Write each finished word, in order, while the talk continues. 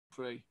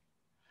Free.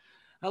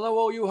 Hello,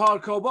 all you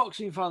hardcore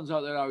boxing fans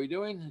out there. How are you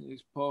doing?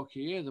 It's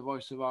Porky here, the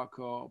voice of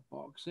hardcore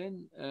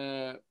boxing.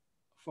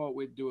 Thought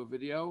we'd do a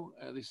video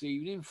this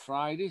evening,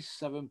 Friday,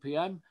 7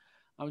 p.m.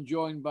 I'm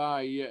joined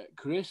by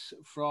Chris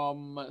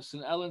from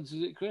St. Helens.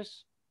 Is it,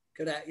 Chris?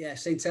 Correct, yeah,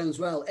 St. Helens.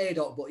 Well,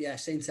 A-Dot, but yeah,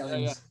 St.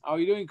 Helens. Yeah. How are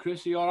you doing,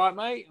 Chris? Are you all right,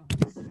 mate?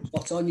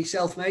 Spot on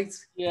yourself, mate?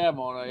 Yeah, I'm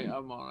all right.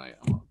 I'm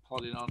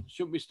plodding on.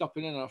 Shouldn't be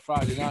stopping in on a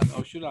Friday night,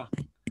 though, should I?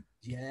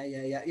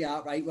 Yeah,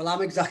 right. Well,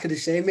 I'm exactly the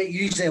same, mate.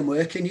 Usually I'm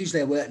working,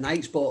 usually I work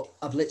nights, but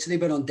I've literally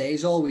been on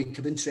days all week.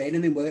 I've been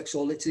training in work,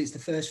 so literally it's the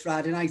first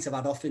Friday night I've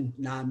had off in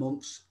 9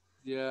 months.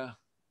 Yeah.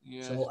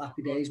 So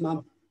happy days,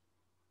 man.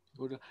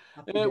 Good.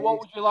 What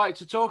would you like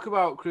to talk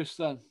about, Chris,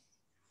 then?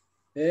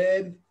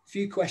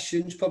 Few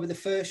questions. Probably the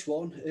first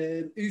one.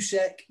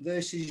 Usyk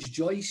versus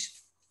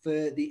Joyce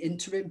for the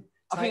interim title.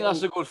 I think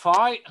that's a good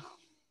fight.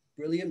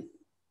 Brilliant.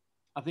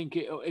 I think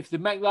if they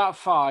make that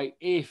fight,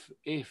 if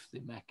they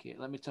make it,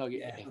 let me tell you.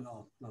 Yeah, I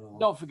know.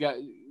 Don't forget,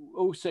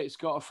 Usyk's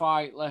got a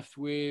fight left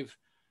with.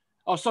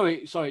 Oh,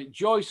 sorry.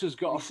 Joyce has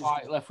got a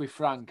fight left with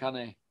Frank,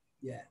 hasn't he?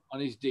 Yeah. On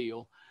his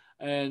deal,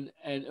 and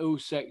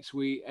Usyk's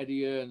with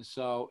Eddie Hearn.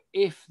 So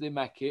if they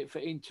make it for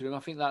interim,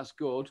 I think that's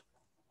good.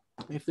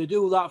 If they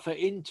do that for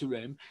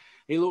interim,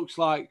 it looks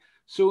like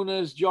soon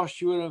as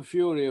Joshua and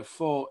Fury have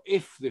fought,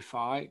 if they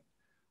fight,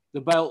 the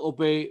belt will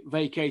be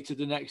vacated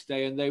the next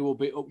day and they will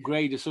be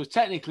upgraded. So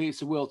technically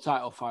it's a world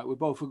title fight. We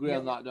both agree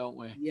on that, don't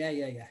we? Yeah.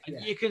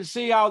 And you can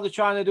see how they're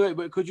trying to do it.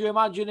 But could you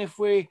imagine if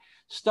we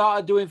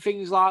started doing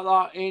things like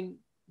that in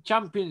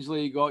Champions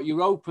League or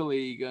Europa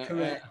League?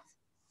 Correct.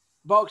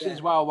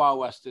 Boxing's Wild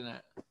West, isn't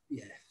it?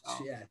 Yeah.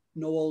 Yeah.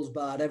 No holds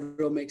barred.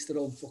 Everyone makes their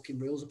own fucking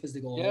rules up as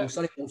they go along.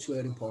 Sorry about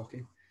swearing,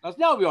 Porky.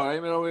 That'll be all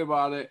right. Don't worry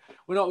about it.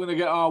 We're not going to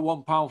get our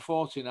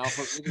 £1.40 now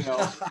for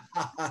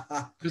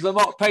videos because I'm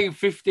not paying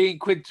 15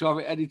 quid to have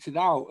it edited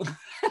out.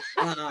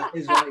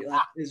 Is right.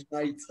 That is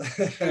right.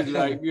 It's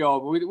right. Yeah,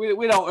 but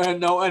we don't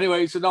earn no.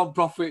 Anyway, it's a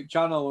non-profit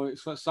channel.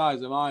 It's the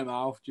size of my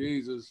mouth.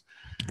 Jesus,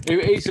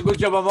 it's a good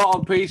job I'm not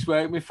on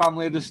piecework. My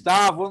family would have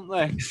starved, wouldn't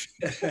they?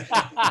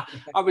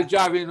 I'd be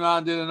driving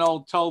around in an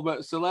old Talbot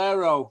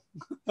Solero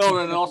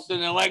or an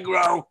Austin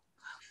Allegro.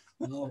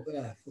 Oh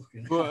yeah,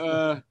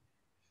 fucking.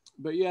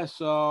 But yeah,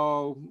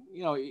 so,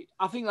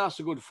 I think that's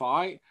a good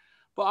fight.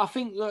 But I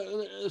think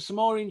that it's a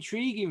more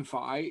intriguing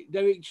fight,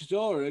 Derek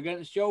Chisora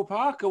against Joe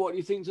Parker. What do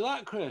you think to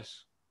that,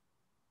 Chris?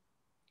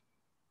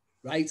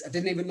 Right. I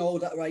didn't even know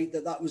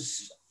that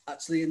was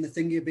actually in the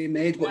thing you're being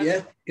made. But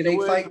yeah,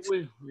 great fight.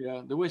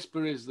 The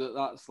whisper is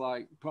that's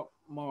like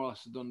more or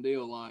less a done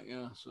deal,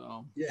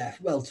 so. Yeah,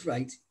 well,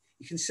 right.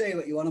 You can say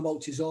what you want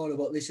about Chisora,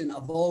 but listen,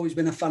 I've always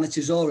been a fan of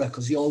Chisora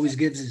because he always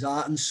gives his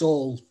heart and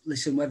soul.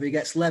 Listen, whether he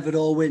gets levered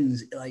or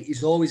wins,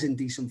 he's always in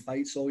decent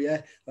fights. So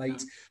yeah,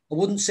 right. I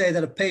wouldn't say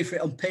that I'd pay for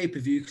it on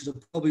pay-per-view because I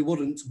probably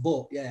wouldn't,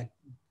 but yeah,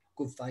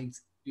 good fight.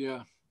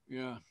 Yeah,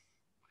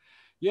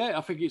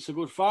 I think it's a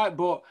good fight,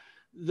 but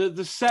the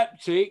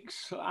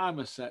septics, I'm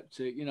a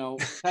septic,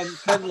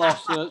 10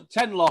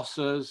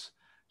 losses.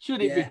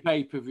 Should it be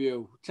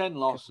pay-per-view? 10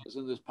 losses,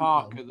 and there's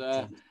Parker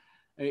there.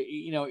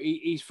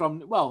 He's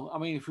from,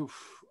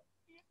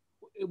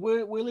 if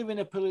we live in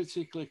a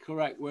politically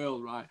correct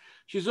world, right?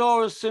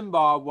 Chisora's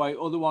Zimbabwe,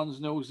 other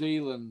one's New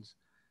Zealand.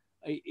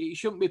 It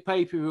shouldn't be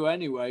pay-per-view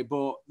anyway,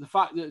 but the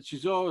fact that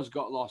Chisora's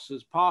got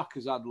losses,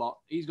 Parker's had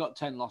he's got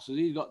 10 losses,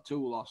 he's got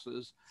 2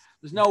 losses.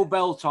 There's no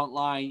belt on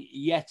line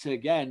yet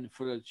again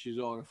for a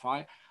Chisora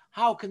fight.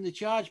 How can they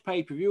charge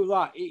pay-per-view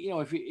that?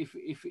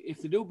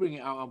 If they do bring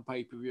it out on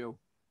pay-per-view,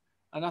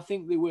 and I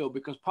think they will,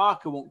 because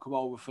Parker won't come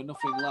over for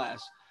nothing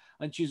less.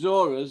 And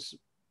Chisora's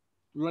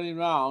running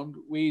around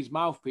with his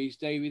mouthpiece,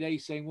 David A,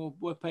 saying, well,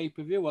 we're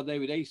pay-per-view. Well,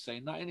 David A's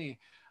saying that, isn't he?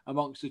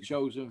 Amongst the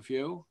chosen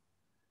few.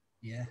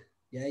 Yeah.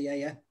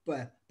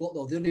 But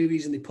though, the only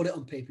reason they put it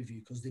on pay-per-view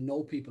because they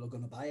know people are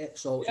going to buy it.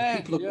 So if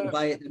people are going to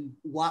buy it, then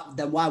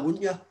why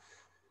wouldn't you?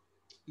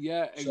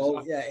 Yeah,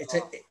 exactly.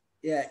 So,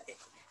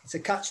 it's a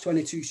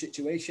catch-22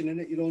 situation, isn't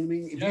it? You know what I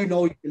mean?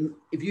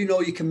 If you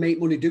know you can make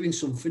money doing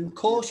something, of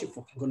course you're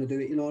fucking going to do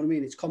it. You know what I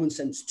mean? It's common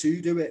sense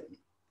to do it.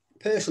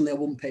 Personally, I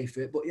wouldn't pay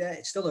for it, but yeah,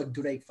 it's still a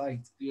great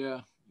fight.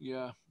 Yeah.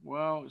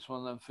 Well, it's one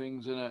of them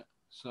things, isn't it?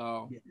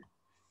 So.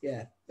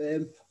 Yeah.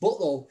 But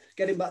though,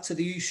 getting back to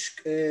the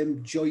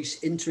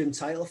Joyce interim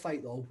title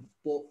fight though,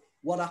 but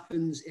what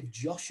happens if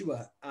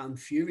Joshua and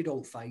Fury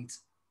don't fight,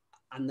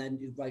 and then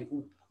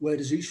where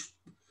does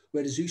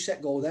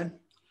Usyk go then?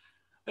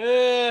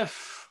 I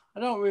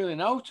don't really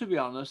know, to be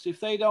honest. If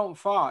they don't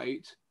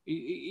fight,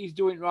 he's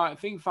doing the right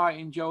thing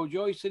fighting Joe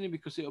Joyce, isn't he?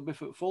 Because it'll be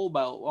for full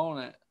belt,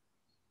 won't it?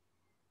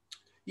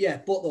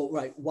 Yeah, but though,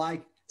 right,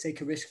 why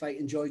take a risk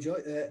fighting Joe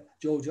Joyce?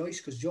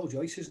 Because Joe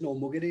Joyce is no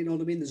mugger, you know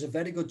what I mean? There's a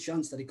very good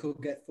chance that he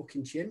could get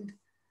fucking chinned.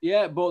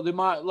 Yeah, but they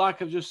might,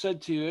 like I've just said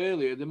to you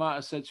earlier, they might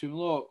have said to him,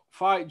 look,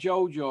 fight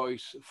Joe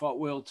Joyce for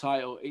world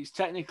title. It's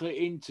technically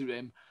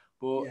interim,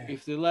 but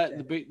if they let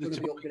the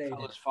two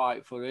fellas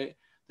fight for it,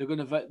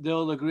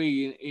 they'll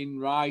agree in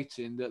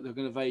writing that they're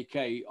going to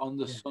vacate on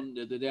the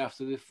Sunday, the day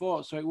after they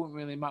fought. So it wouldn't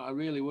really matter,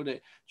 really, would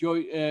it?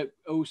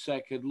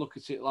 Usyk could look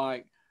at it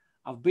like,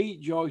 I've beat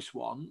Joyce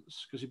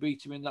once because he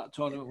beat him in that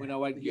tournament with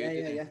no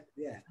headgear.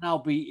 Yeah. And I'll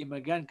beat him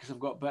again because I've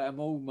got better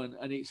movement.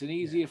 And it's an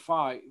easier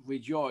fight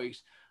with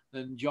Joyce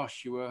than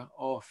Joshua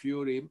or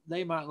Fury.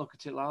 They might look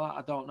at it like that.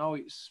 I don't know.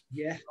 It's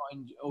not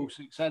in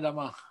Usyk's head, am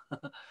I?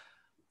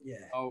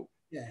 So,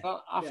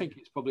 I think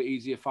it's probably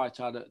easier fight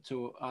to add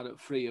at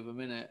 3 of a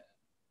minute.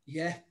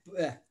 Yeah,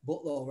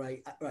 but though,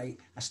 right.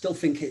 I still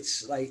think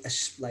it's like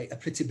a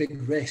pretty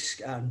big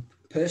risk. And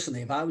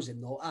personally, if I was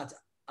him, though,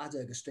 I'd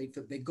go straight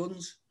for big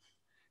guns.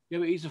 Yeah,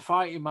 but he's a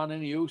fighting man,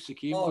 isn't he, Usyk?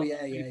 People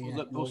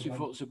that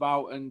pussyfoots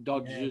about and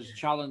dodges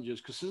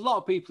challenges. Because there's a lot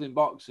of people in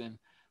boxing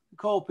who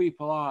call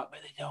people out, but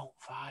they don't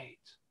fight.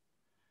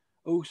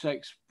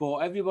 Usyk's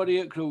fought everybody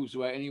at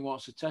cruiserweight, and he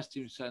wants to test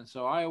himself.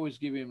 So I always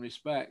give him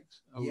respect.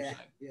 Usyk.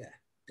 Yeah,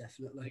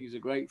 definitely. I think he's a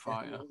great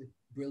fighter. Definitely.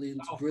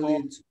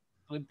 Brilliant.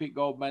 Olympic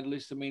gold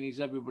medalist. I mean,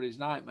 he's everybody's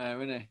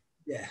nightmare, isn't he?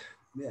 Yeah.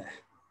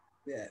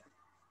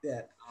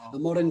 A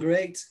modern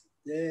great.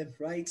 Yeah,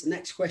 right.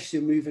 Next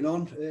question. Moving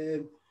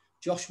on.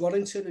 Josh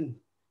Warrington and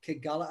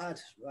Kid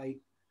Galahad. Right.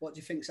 What do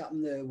you think's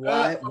happened there?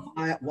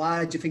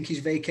 Why do you think he's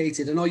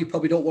vacated? I know you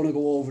probably don't want to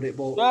go over it,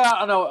 but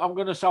I know. I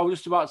was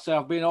just about to say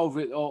I've been over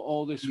it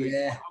all this week.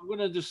 Yeah. I'm going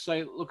to just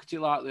say, look at it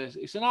like this: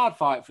 it's an hard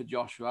fight for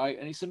Josh, right?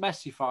 And it's a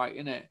messy fight,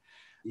 isn't it?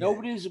 Yeah.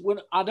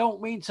 I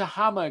don't mean to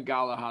hammer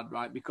Galahad,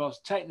 right?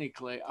 Because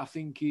technically, I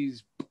think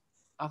he's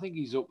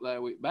up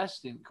there with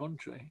best in the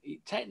country.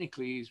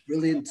 He's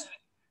brilliant.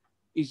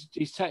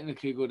 He's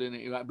technically good in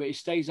it, right? But he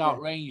stays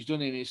outranged,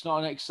 doesn't he? It's not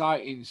an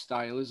exciting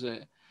style, is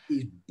it?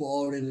 He's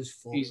boring as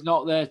fuck. He's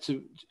not there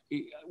to.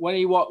 When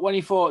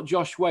he fought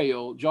Josh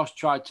Whale, Josh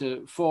tried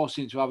to force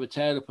him to have a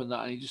tear up and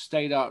that, and he just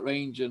stayed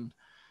outranged, and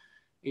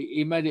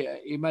he made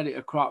it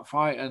a crap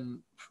fight, and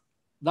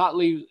that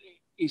leaves.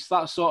 It's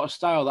that sort of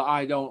style that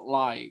I don't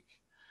like,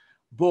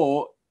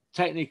 but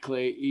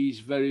technically he's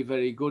very,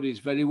 very good. He's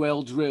very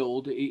well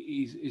drilled.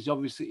 He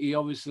obviously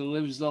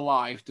lives the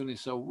life, doesn't he?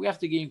 So we have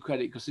to give him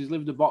credit because he's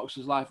lived a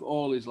boxer's life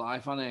all his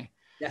life, hasn't he?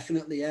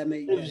 Definitely, yeah,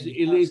 mate.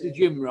 He's a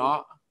gym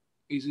rat.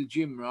 He's a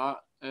gym rat,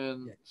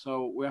 and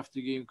so we have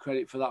to give him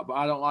credit for that. But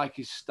I don't like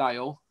his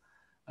style,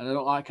 and I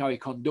don't like how he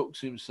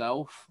conducts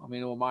himself. I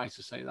mean, who am I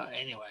to say that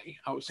anyway?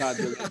 Outside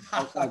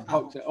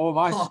boxing, who am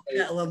I to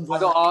say? I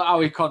don't know how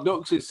he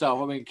conducts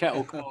himself. I mean,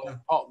 kettle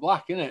pot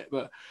black, innit?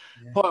 But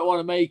the point I want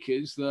to make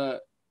is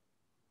that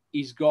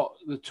he's got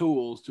the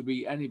tools to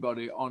beat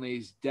anybody on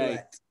his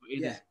day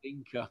in a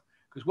stinker.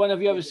 Because when have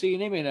you ever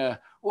seen him in a,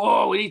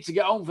 whoa, we need to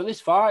get on for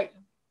this fight?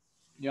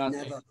 You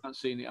haven't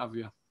seen it, have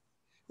you?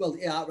 Well,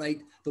 yeah,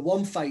 right. The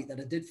one fight that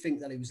I did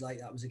think that he was like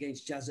that was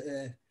against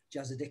Jazza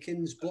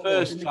Dickens. But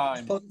first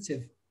time.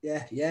 Positive.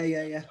 Yeah.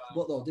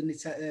 But though, didn't he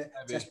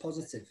test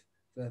positive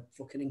for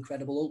fucking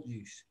Incredible Hulk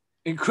juice?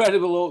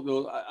 Incredible Hulk,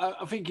 though.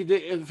 I think he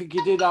did. I think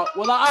he did that.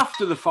 Well, that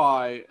after the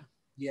fight.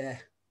 Yeah.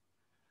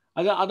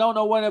 I don't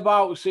know when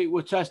about it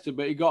were tested,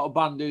 but he got a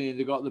ban, didn't he?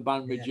 They got the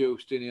ban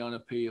reduced, didn't he, on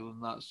appeal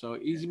and that. So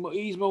he's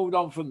moved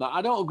on from that.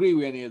 I don't agree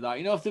with any of that.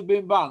 You know, if they've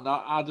been banned,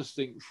 I just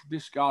think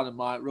discard them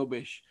like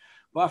rubbish.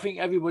 But I think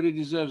everybody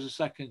deserves a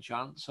second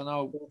chance. I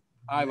know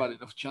I've had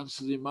enough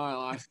chances in my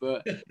life,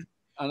 but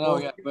I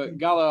know, but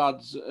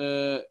Galahad's,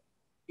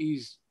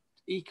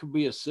 he can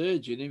be a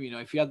surgeon, you know,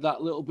 if he had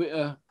that little bit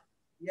of,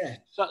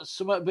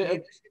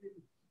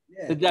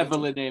 the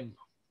devil in him.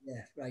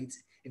 Yeah, right.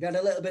 If he had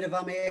a little bit of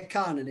Amir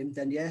Khan in him,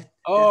 then yeah.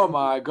 Oh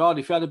my God,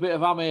 if he had a bit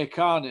of Amir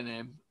Khan in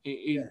him,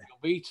 he's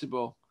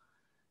unbeatable.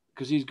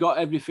 Because he's got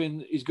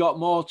everything, he's got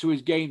more to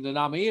his game than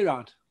Amir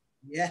had.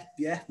 Yeah.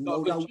 He's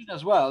got a good chin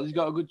as well. He's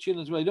got a good chin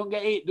as well. He don't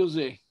get hit, does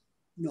he?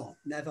 No,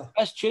 never.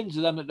 Best chins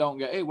are them that don't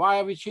get hit. Why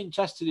have your chin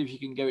tested if you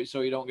can get it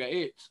so you don't get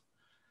hit?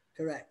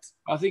 Correct.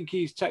 I think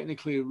he's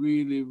technically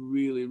really,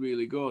 really,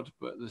 really good,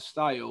 but the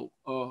style,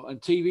 and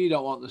TV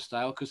don't want the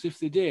style, because if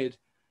they did,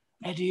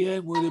 Eddie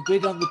Hearn would have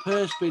bid on the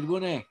purse bid,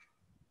 wouldn't he?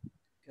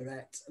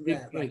 Correct.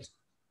 Yeah, right.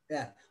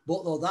 Yeah.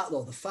 But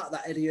the fact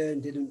that Eddie Hearn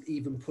didn't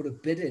even put a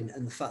bid in,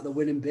 and the fact the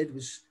winning bid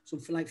was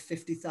something like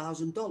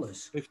 $50,000.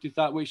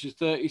 $50,000, which is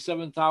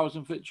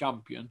 $37,000 for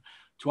champion,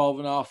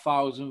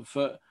 $12,500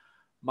 for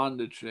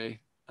mandatory,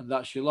 and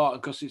that's your lot.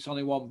 Because it's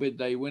only one bid,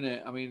 they win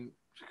it. I mean,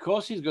 of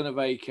course he's going to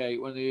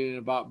vacate when they're hearing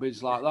about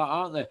bids like that,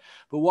 aren't they?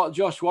 But what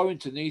Josh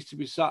Warrington needs to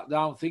be sat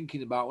down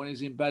thinking about when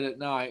he's in bed at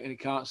night and he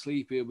can't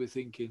sleep, he'll be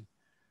thinking,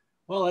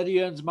 well, Eddie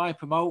Hearn's my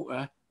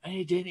promoter, and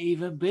he didn't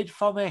even bid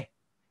for me.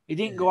 He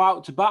didn't go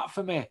out to bat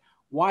for me.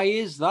 Why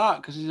is that?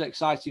 Because he's an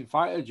exciting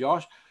fighter,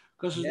 Josh.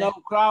 Because there's no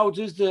crowds,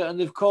 is there? And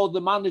they've called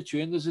the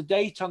mandatory, and there's a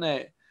date on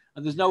it.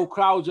 And there's no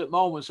crowds at the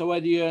moment. So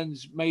Eddie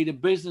Hearn's made a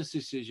business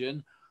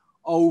decision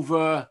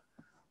over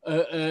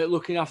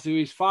looking after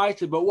his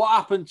fighter. But what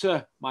happened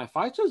to my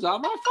fighters are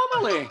my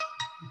family?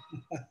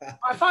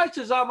 My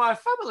fighters are my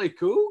family,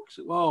 Cooks.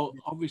 Well,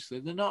 obviously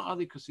they're not, are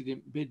they? Because he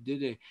didn't bid,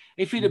 did he?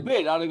 If he'd have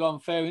bid, I'd have gone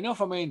fair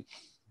enough. I mean,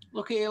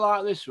 look at it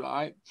like this,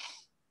 right?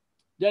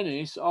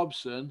 Dennis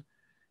Hobson,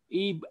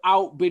 he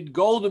outbid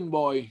Golden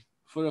Boy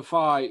for a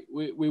fight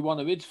with one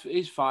of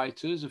his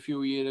fighters a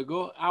few years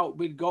ago.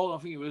 Outbid Golden,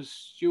 I think it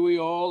was Stewie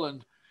Hall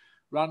and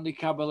Randy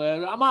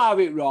Caballero. I might have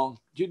it wrong.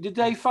 Did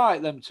they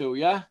fight them two,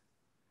 yeah?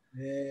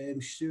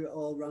 Stuart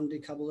Hall, Randy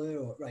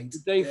Caballero, right.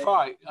 Did they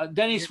fight?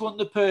 Dennis won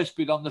the purse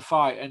bid on the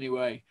fight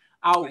anyway.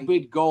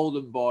 Outbid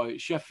Golden Boy,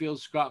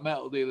 Sheffield scrap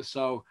metal dealer.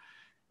 So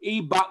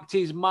he backed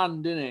his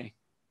man, didn't he?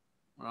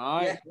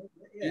 Right?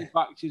 Yeah. He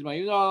backed his man.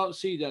 Even though I don't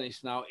see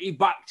Dennis now, he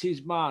backed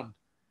his man.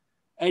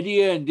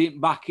 Eddie Hearn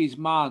didn't back his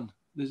man.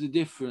 There's a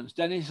difference.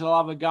 Dennis will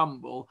have a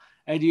gamble.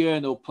 Eddie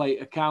Hearn will play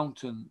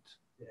accountant.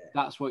 Yeah.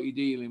 That's what you're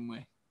dealing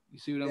with. You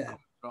see what I'm coming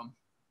from?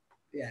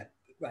 Yeah,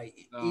 right.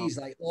 So, he's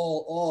like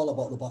all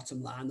about the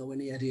bottom line, though, when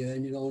he Eddie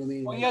Hearn, you know what I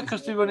mean? Well, yeah,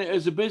 because they run it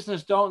as a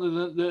business,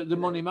 don't they? The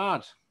money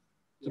mad.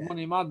 The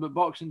money mad, but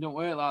boxing don't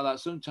work like that.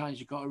 Sometimes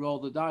you've got to roll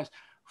the dice.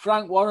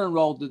 Frank Warren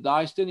rolled the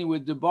dice, didn't he,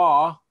 with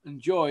DeBar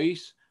and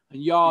Joyce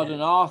and Yard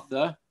and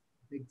Arthur.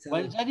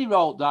 When's Eddie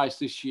rolled dice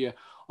this year?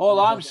 All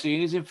I'm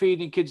seeing is him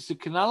feeding kids to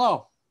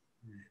Canelo.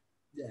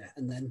 Yeah,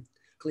 and then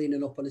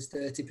cleaning up on his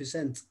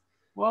 30%.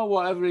 Well,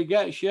 whatever he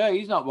gets,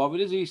 he's not bothered,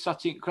 is he? He's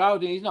sat in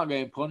crowd and he's not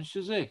getting punched,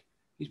 is he?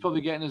 He's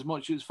probably getting as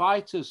much as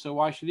fighters, so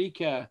why should he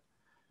care?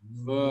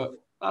 But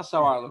that's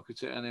how I look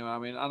at it anyway. I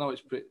mean, I know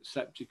it's pretty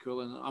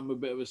sceptical and I'm a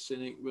bit of a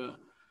cynic, but...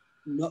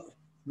 No,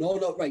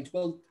 not right.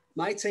 Well,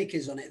 my take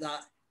is on it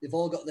that they've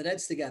all got their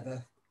heads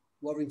together,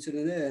 Warrington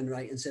and Hearn,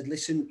 right, and said,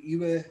 listen,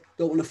 you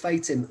don't want to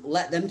fight him.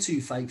 Let them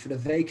two fight for the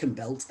vacant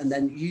belt, and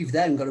then you've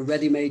then got a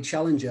ready-made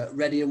challenger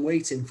ready and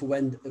waiting for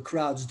when the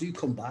crowds do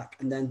come back,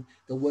 and then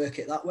they'll work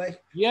it that way.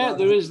 Yeah,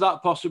 there is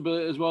that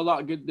possibility as well.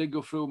 That did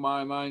go through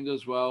my mind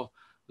as well,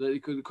 that he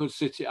could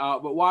sit it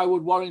out. But why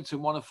would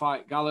Warrington want to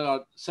fight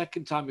Gallagher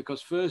second time?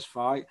 Because first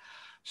fight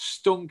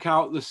stunk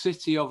out the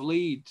city of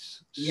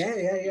Leeds.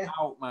 Yeah.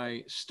 Out,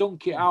 mate.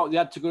 Stunk it out. They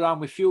had to go around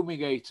with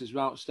fumigators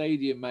around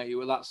stadium, mate. You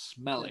were that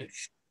smelly.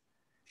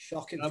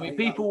 Shocking. I mean,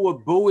 people were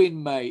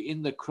booing, mate,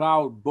 in the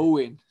crowd,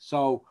 booing.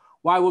 So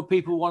why would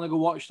people want to go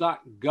watch that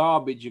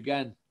garbage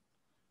again?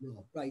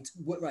 No, right.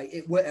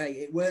 It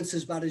weren't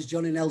as bad as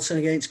Johnny Nelson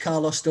against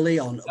Carlos de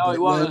Leon. No, it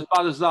wasn't as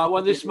bad as that.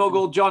 When they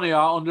smuggled Johnny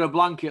out under a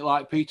blanket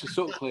like Peter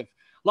Sutcliffe.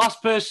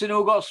 Last person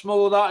who got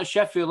smuggled out of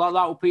Sheffield like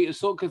that was Peter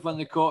Sutcliffe when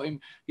they caught him.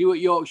 He was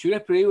at Yorkshire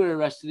Ripper. He was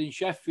arrested in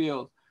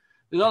Sheffield.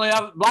 There's only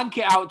a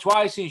blanket out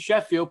twice in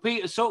Sheffield.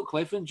 Peter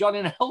Sutcliffe and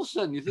Johnny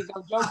Nelson. You think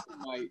I'm joking,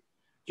 mate?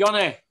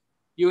 Johnny.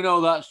 You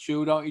know that's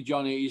true, don't you,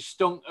 Johnny? You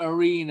stunk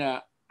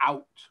arena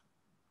out.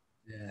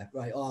 Yeah,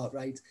 right. Oh,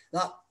 right.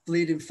 That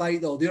bleeding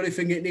fight, though, the only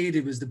thing it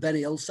needed was the Benny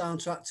Hill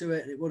soundtrack to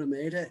it, and it would have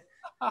made it.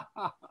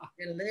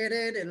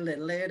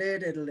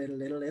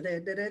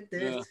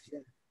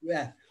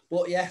 Yeah.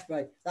 But yeah,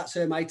 right. That's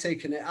my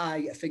take on it.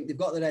 I think they've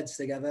got their heads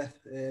together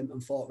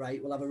and thought,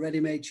 right, we'll have a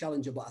ready-made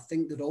challenger, but I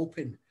think they're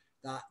hoping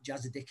that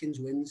Jazzy Dickens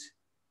wins.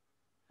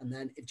 And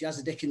then if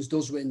Jazzy Dickens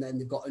does win, then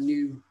they've got a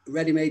new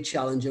ready-made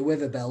challenger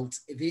with a belt.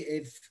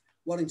 If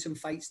Warrington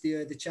fights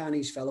the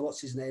Chinese fella,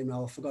 what's his name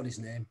now? I forgot his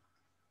name.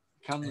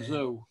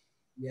 Kanzu.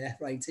 Yeah,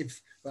 right.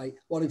 If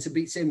Warrington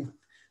beats him,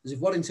 because if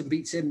Warrington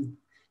beats him,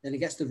 then he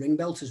gets the ring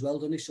belt as well,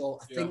 doesn't he? So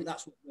I think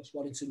that's what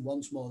Warrington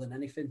wants more than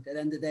anything. At the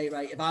end of the day,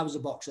 right, if I was a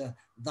boxer,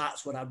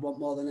 that's what I'd want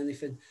more than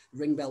anything.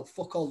 Ring belt.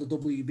 Fuck all the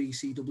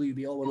WBC,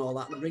 WBO and all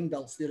that. The ring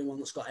belt's the only one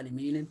that's got any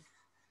meaning.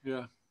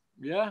 Yeah,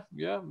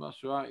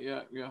 that's right.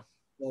 Yeah.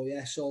 Oh,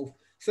 yeah, so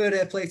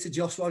fair play to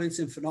Josh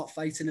Warrington for not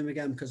fighting him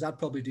again, because I'd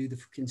probably do the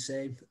fucking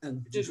same.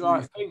 And just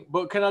right thing.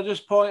 But can I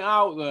just point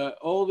out that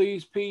all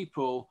these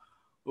people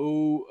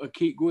who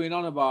keep going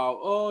on about,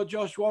 oh,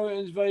 Josh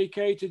Warrington's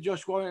vacated,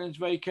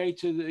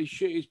 he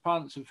shit his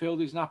pants and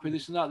filled his nappy,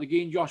 this and that. They're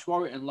giving Josh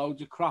Warrington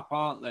loads of crap,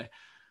 aren't they?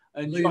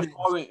 And Josh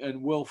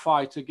Warrington will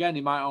fight again.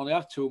 He might only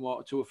have two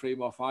or three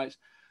more fights.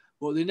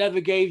 But they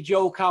never gave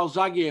Joe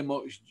Calzaghe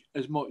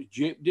as much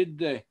jip, did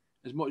they?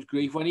 As much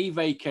grief when he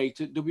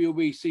vacated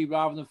WBC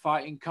rather than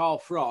fighting Carl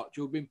Froch,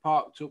 who'd been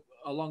parked up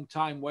a long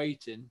time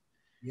waiting.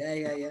 Yeah.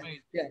 They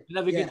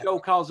never give Joe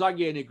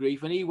Calzaghe any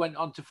grief, and he went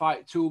on to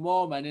fight two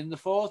more men in the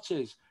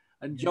 40s.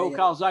 And Joe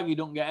Calzaghe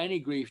don't get any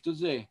grief, does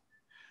he?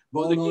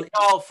 But they give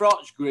Carl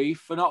Froch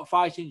grief for not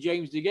fighting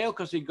James DeGale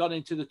because he'd gone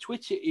into the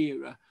Twitter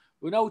era.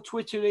 We know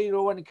Twitter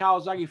era when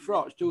Calzaghe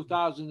Froch,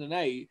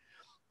 2008.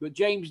 But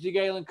James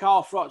DeGale and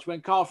Carl Froch,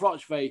 when Carl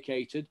Froch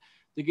vacated,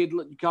 they give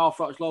Carl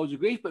Froch loads of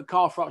grief, but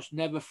Carl Froch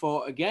never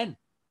fought again.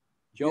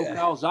 Joe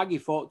Calzaghe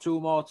fought two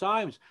more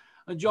times.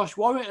 And Josh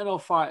Warrington will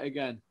fight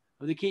again.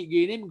 And they keep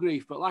giving him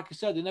grief. But like I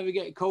said, they never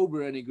get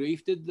Cobra any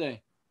grief, did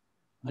they?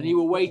 And he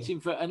were waiting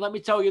for... And let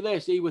me tell you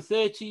this. He was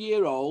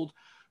 30-year-old,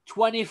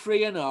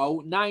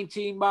 23-0,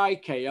 19 by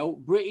KO,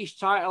 British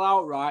title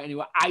outright, and he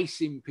were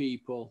icing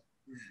people.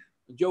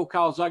 And Joe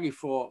Calzaghe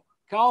fought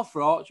Carl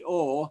Froch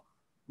or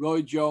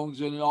Roy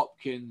Jones and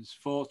Hopkins,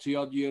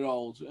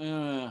 40-odd-year-olds.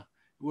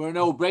 Were a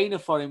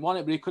no-brainer for him,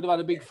 wasn't it? But he could have had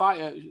a big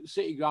fight at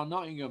City Ground,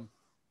 Nottingham.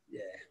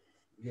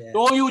 Yeah. So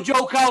all you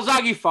Joe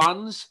Calzaghe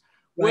fans,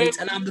 right,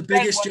 and I'm the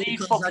biggest when he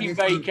fucking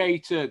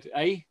vacated,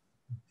 eh?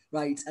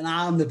 right? And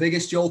I'm the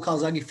biggest Joe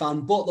Calzaghe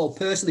fan. But though,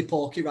 personally,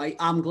 Porky, right,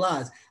 I'm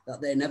glad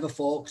that they never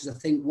fought because I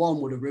think one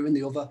would have ruined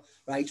the other,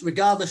 right?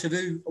 Regardless of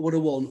who would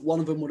have won, one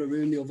of them would have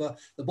ruined the other.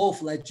 They're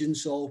both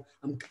legends, so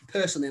I'm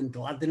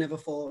glad they never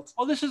fought.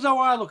 Well, this is how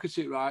I look at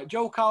it, right?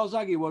 Joe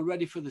Calzaghe were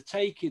ready for the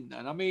taking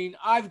then. I mean,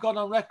 I've gone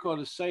on record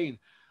as saying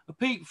a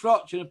Pete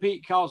Froch and a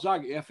Pete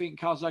Calzaghe, I think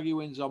Calzaghe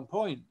wins on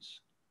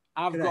points.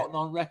 I've gotten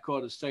on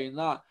record as saying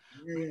that.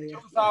 Yeah.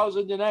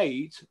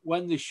 2008,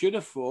 when they should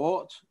have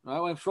fought, right,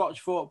 when Froch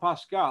fought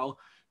Pascal,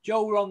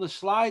 Joe were on the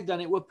slide then.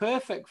 It were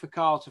perfect for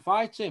Carl to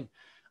fight him.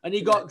 And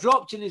he got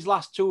dropped in his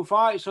last 2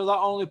 fights, so that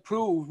only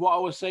proved what I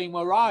was saying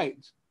were right.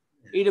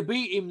 He'd have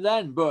beat him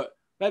then, but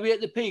maybe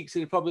at the peaks, he'd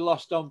have probably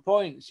lost on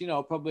points, you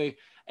know, probably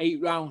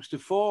 8 rounds to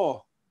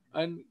 4.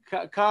 And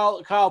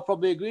Carl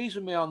probably agrees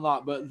with me on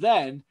that. But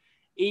then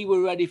he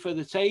were ready for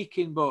the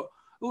taking. But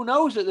who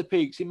knows, at the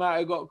peaks, he might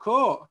have got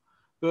caught.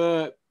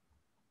 But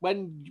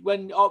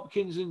when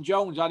Hopkins and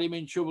Jones had him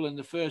in trouble in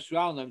the first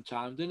round them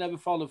times, they never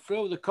followed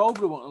through. The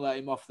Cobra wouldn't have let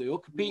him off the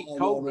hook. Pete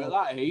Cobra at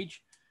that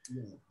age,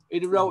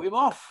 he'd have wrote him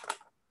off.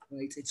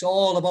 Right. It's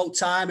all about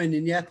timing.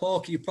 And yeah,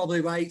 Porky, you're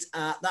probably right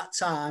at that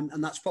time.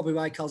 And that's probably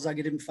why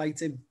Calzaghe didn't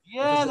fight him.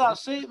 Yeah,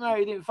 that's it, mate.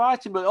 He didn't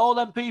fight him. But all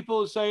them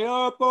people say,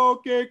 oh,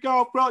 Porky,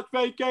 Carl Froch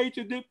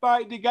vacated, didn't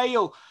fight De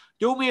Gale.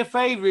 Do me a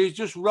favour, he's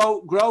just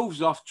wrote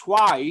Groves off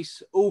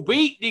twice, who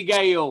beat De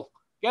Gale.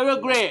 Get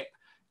a grip.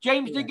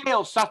 James De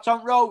Gale sat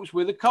on ropes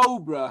with a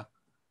Cobra.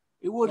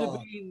 It would have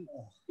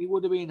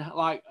been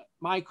like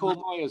Michael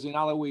Myers in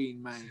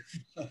Halloween,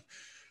 mate.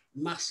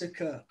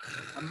 Massacre.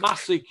 A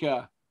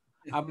massacre.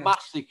 A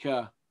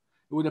massacre.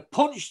 It would have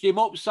punched him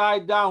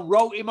upside down,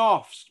 wrote him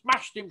off,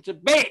 smashed him to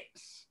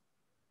bits.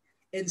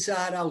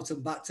 Inside out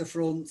and back to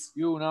front.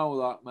 You know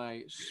that,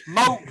 mate.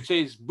 Smoked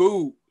his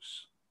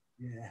boots.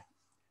 Yeah,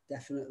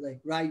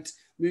 definitely. Right,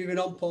 moving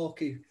on,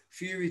 Porky.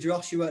 Fury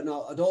Joshua.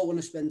 Now, I don't want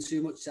to spend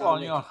too much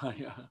time. Yeah.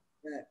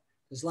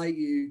 It's like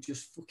you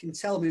just fucking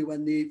tell me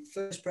when the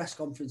first press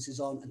conference is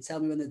on and tell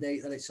me when the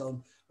date that it's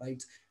on,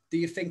 right? Do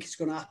you think it's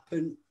going to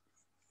happen?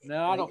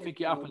 No, I don't think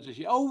it happens this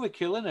year.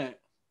 Overkill, isn't it?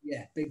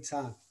 Yeah, big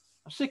time.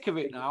 I'm sick of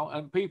it now.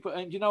 And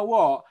you know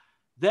what?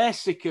 They're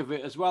sick of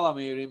it as well, I'm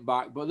hearing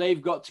back, but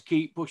they've got to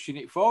keep pushing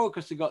it forward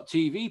because they've got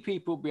TV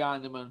people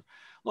behind them. And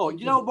look,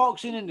 you know,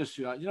 boxing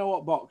industry, right? You know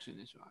what boxing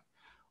is, right?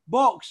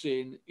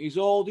 Boxing is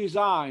all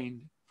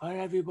designed for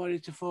everybody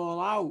to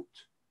fall out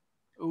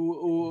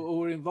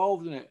who are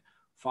involved in it.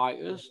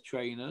 Fighters,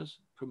 trainers,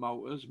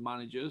 promoters,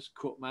 managers,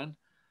 cutmen,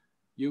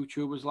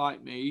 YouTubers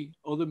like me,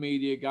 other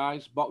media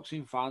guys,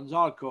 boxing fans,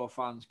 hardcore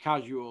fans,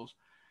 casuals.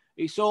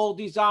 It's all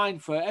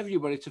designed for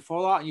everybody to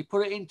fall out. And you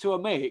put it into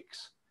a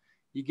mix,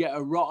 you get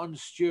a rotten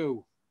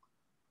stew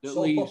that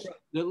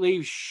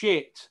leaves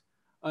shit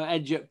at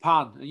edge at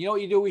pan. And you know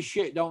what you do with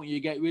shit, don't you?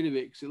 You get rid of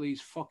it because it leaves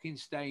fucking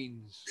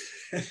stains.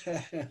 You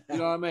know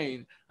what I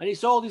mean? And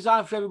it's all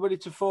designed for everybody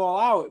to fall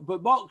out.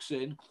 But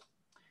boxing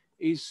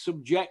is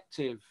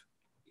subjective.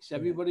 It's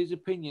everybody's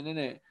opinion, isn't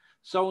it?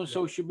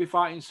 So-and-so should be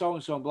fighting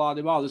so-and-so and blah,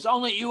 blah, blah. There's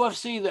only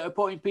UFC that are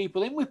putting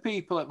people in with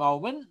people at the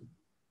moment.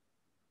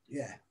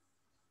 Yeah.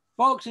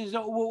 Boxing is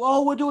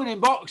all we're doing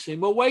in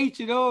boxing. We're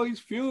waiting. Oh, is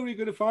Fury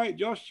going to fight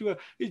Joshua?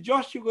 Is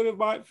Joshua going to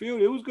fight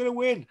Fury? Who's going to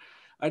win?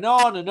 And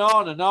on and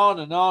on and on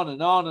and on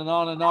and on and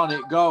on and on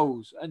it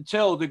goes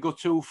until they go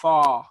too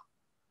far.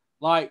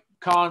 Like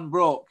Khan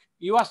Brook.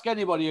 You ask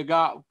anybody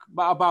about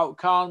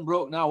Khan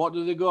Brook now, what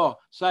do they go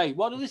say?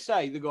 What do they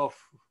say? They go,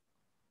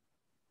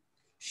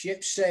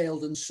 ship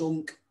sailed and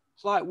sunk.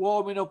 It's like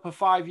warming up a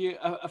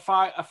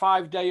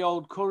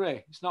 5-day-old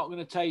curry. It's not going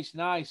to taste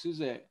nice,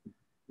 is it?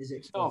 Is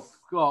it? Oh,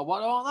 God, what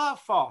do I want that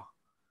for?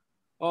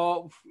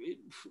 Oh,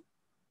 it's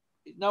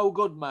no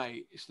good,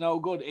 mate. It's no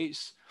good.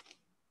 It's,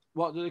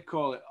 what do they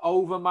call it?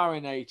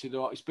 Over-marinated,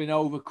 or it's been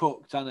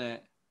overcooked, hasn't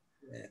it?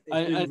 Yeah,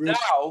 and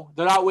now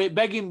they're out with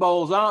begging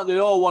bowls, aren't they? They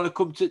all want to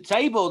come to the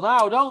table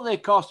now, don't they?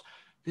 Because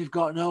they've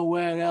got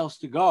nowhere else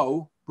to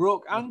go.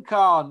 Brooke and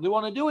Khan, they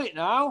want to do it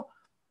now.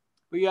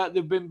 But yet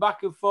they've been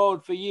back and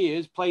forward for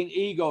years playing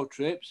ego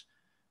trips.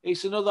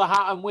 It's another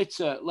Hatton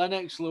Witter,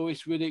 Lennox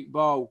Lewis, Riddick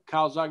Bowe,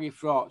 Calzaghe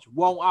Froch.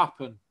 Won't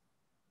happen.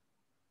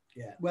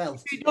 Yeah, well,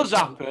 if it does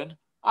happen,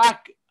 I'd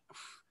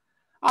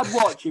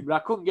watch it, but I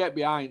couldn't get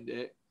behind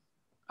it.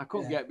 I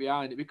couldn't get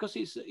behind it because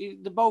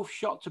they're both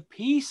shot to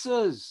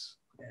pieces.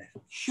 Yeah.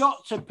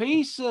 Shot to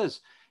pieces.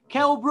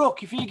 Kell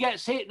Brook, if he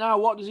gets hit now,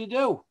 what does he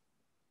do?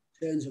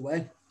 Turns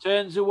away.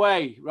 Turns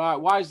away. Right.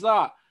 Why is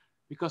that?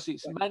 Because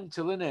it's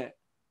mental, isn't it?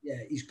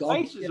 Yeah, he's gone.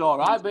 Face is all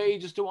right, but he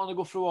just don't want to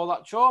go through all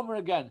that trauma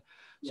again.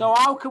 Yeah. So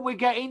how can we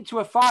get into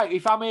a fight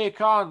if Amir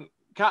Khan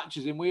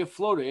catches him with a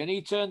flurry and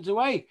he turns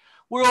away?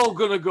 We're all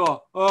going to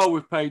go, oh,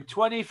 we've paid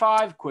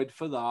 25 quid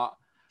for that.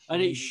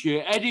 And it's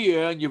shit. Eddie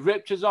Hearn, you've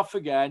ripped us off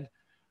again.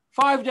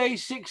 5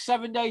 days, 6,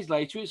 7 days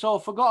later, it's all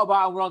forgot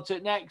about and we're on to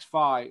the next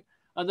fight.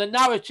 And the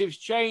narratives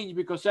change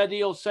because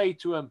Eddie will say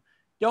to him,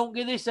 don't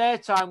give this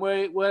airtime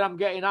where I'm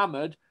getting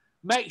hammered.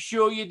 Make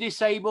sure you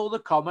disable the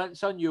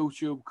comments on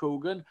YouTube,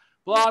 Coogan.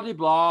 Blah, blah,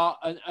 blah.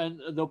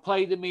 And they'll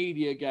play the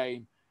media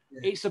game.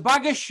 It's a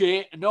bag of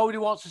shit and nobody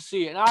wants to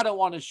see it. And I don't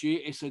want to see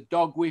it. It's a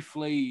dog with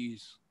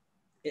fleas.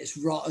 It's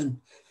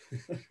rotten.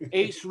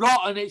 It's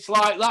rotten. It's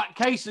like that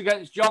case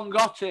against John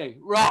Gotti.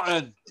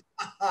 Rotten.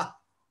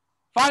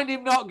 Find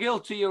him not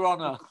guilty, Your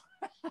Honour.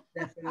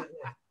 Definitely.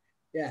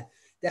 Yeah,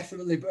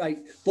 definitely. Right.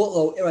 But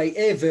though, right,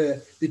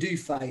 if they do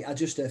fight, I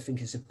just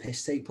think it's a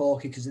piss take,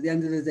 Porky, because at the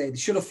end of the day, they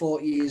should have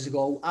fought years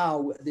ago.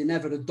 How they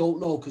never don't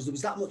know, because there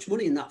was that much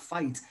money in that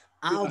fight.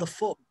 How didn't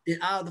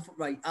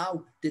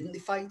they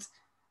fight?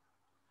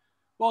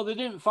 Well, they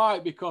didn't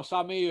fight because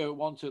Amir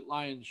wanted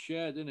lion's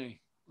share, didn't he?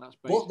 That's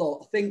but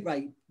though, I think,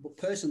 but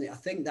personally, I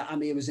think that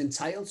Amir was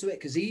entitled to it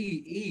because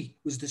he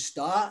was the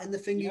star in the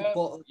thing. Yeah,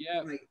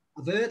 right,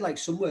 I've heard like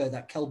somewhere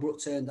that Kell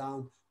Brook turned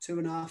down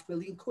 £2.5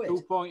 million.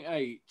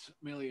 2.8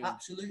 million.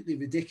 Absolutely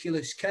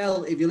ridiculous.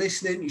 Kell, if you're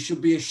listening, you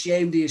should be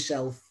ashamed of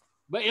yourself.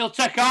 But he'll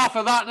take half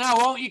of that now,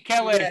 won't you,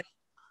 Kelly?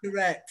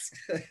 Correct.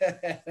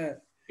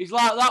 He's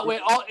like that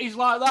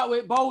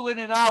with bowling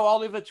and now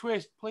Oliver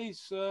Twist. Please,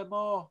 sir,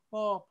 more.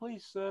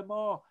 Please, sir,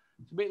 more.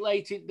 It's a bit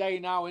late in the day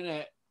now, isn't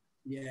it?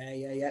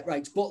 Yeah.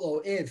 Right, but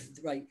though,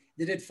 if they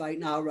did fight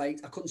now, right,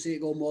 I couldn't see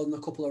it go more than a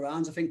couple of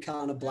rounds. I think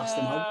Khan blast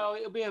them out.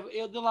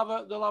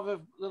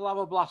 They'll have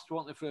a blast,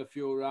 won't they, for a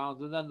few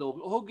rounds, and then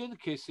they'll hug and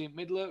kiss him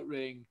middle of the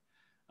ring,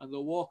 and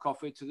they'll walk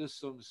off into the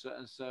sunset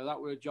and say that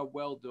were a job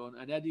well done.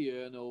 And Eddie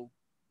Hearn will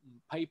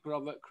paper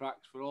of it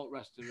cracks for all the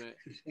rest of it,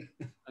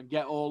 and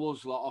get all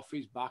us lot off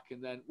his back,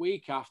 and then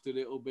week after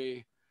it'll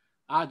be,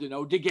 I don't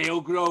know,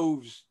 DeGale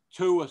Groves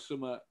 2 or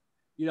something.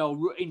 You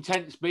know,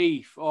 intense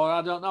beef, or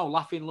I don't know,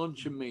 laughing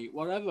luncheon meat,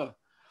 whatever.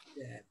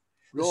 Yeah.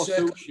 Raw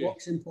sushi.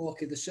 Boxing,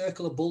 Porky, the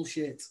circle of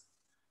bullshit.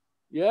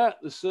 Yeah,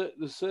 the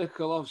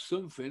circle of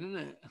something, isn't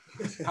it?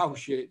 Cow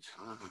shit.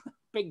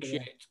 Big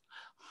shit.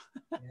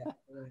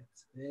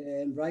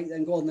 Right,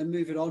 then go on, then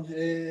moving on.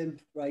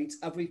 Right,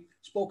 have we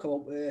spoke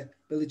about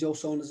Billy Joe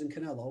Saunders and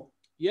Canelo?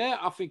 Yeah,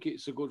 I think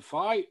it's a good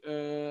fight.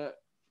 I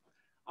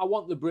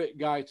want the Brit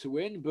guy to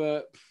win,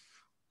 but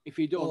if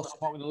he does, I'm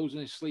not going to lose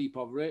any sleep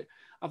over it.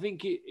 I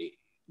think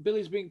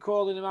Billy's been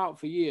calling him out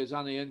for years,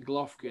 hasn't he, and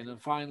Golovkin, and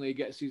finally he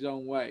gets his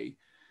own way.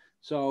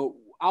 So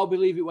I'll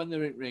believe it when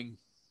they're in ring.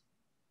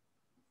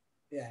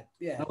 Yeah.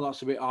 No,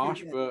 that's a bit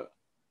harsh, but...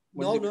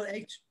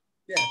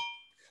 Yeah.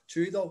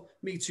 True, though.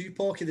 Me too,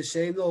 Porky, the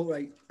same, though,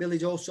 right? Billy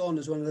Joe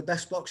Saunders, one of the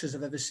best boxers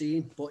I've ever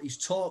seen, but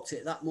he's talked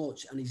it that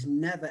much, and he's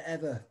never,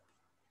 ever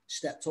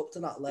stepped up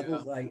to that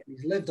level, right?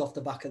 He's lived off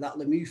the back of that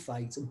Lemieux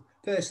fight, and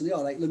personally,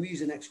 all right,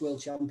 Lemieux's an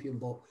ex-world champion,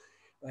 but,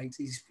 right,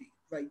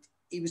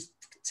 he was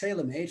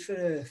tailor-made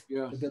for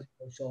Billy Joe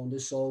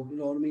Saunders, so, you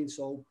know what I mean?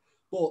 So,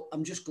 but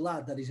I'm just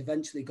glad that he's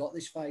eventually got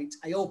this fight.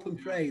 I hope and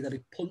pray that he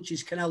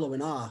punches Canelo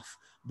in half,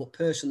 but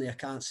personally, I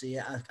can't see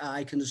it.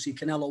 I can just see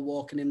Canelo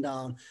walking him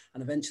down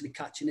and eventually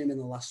catching him in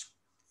the last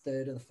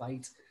third of the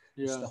fight.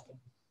 Stop him.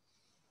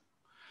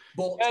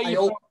 But I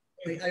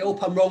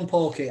hope I'm wrong,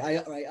 Porky.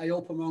 I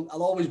hope I'm wrong.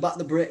 I'll always back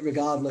the Brit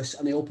regardless,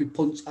 and I hope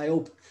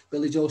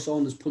Billy Joe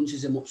Saunders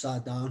punches him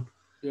upside down.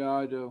 Yeah,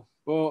 I do.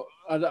 But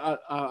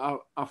I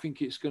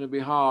think it's going to be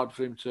hard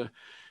for him to,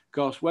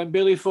 because when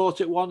Billy fought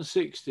at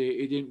 160,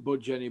 he didn't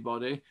budge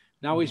anybody.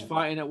 Now he's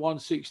fighting at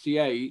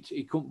 168.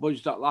 He couldn't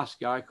budge that last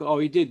guy. Oh,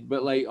 he did,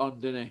 but late on,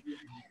 didn't he?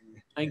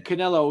 And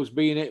Canelo's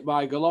being hit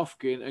by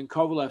Golovkin and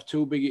Kovalev,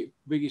 two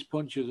biggest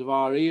punchers of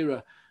our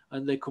era,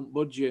 and they couldn't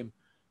budge him.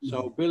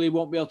 So Billy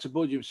won't be able to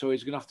budge him, so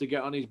he's going to have to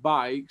get on his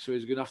bike, so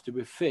he's going to have to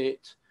be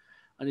fit,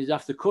 and he's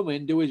have to come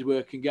in, do his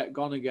work, and get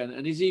gone again.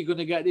 And is he going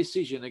to get a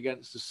decision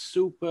against the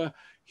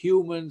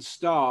superhuman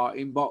star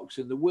in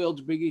boxing, the world's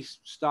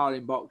biggest star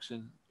in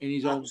boxing, in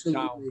his own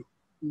town?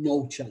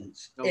 No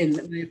chance. In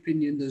my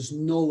opinion, there's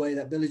no way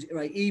that Billy.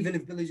 Right, even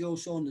if Billy Joe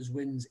Saunders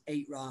wins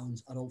 8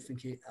 rounds, I don't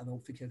think he'll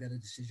get a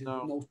decision.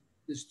 No,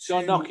 there's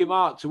got to knock him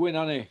out to win,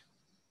 hasn't he?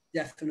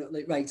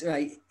 Definitely. Right.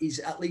 He's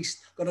at least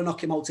got to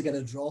knock him out to get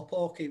a draw,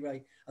 Porky.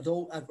 Right. I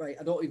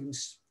don't even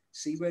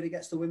see where he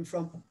gets the win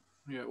from.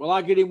 Yeah. Well,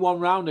 I get him 1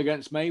 round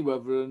against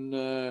Mayweather, and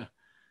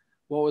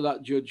what was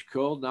that judge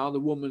called now? The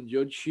woman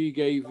judge. She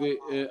gave it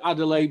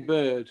Adelaide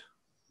Bird.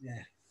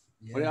 Yeah.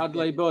 Was it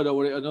Adelaide Bird or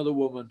was it another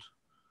woman?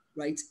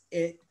 Right,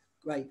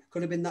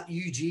 could have been that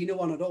Eugenia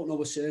one. I don't know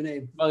her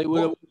surname.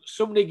 Well,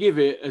 somebody give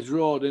it a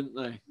draw, didn't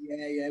they?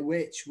 Yeah,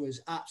 which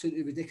was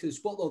absolutely ridiculous.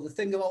 But though the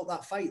thing about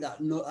that fight that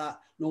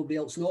nobody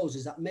else knows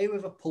is that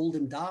Mayweather pulled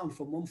him down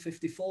from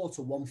 154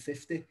 to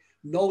 150,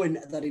 knowing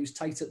that he was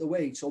tight at the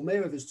weight. So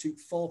Mayweather's took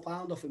 4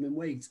 pounds off him in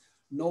weight,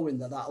 knowing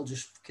that'll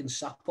just fucking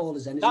sap all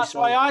his energy. That's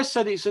why I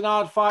said it's an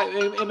hard fight,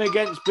 him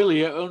against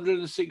Billy at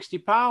 160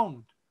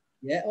 pounds.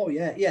 Yeah. Oh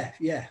yeah.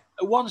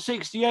 At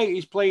 168,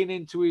 he's playing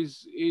into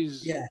his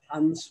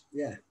hands.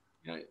 Yeah.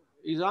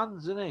 His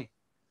hands, isn't he?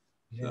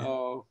 Yeah.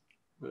 So,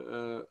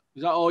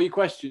 is that all your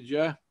questions?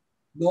 Yeah.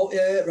 No.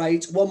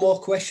 Right. One more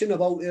question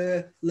about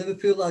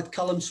Liverpool lad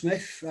Callum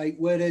Smith. Right.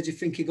 Where do you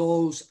think he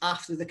goes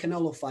after the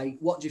Canelo fight?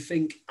 What do you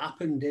think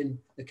happened in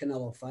the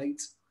Canelo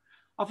fight?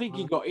 I think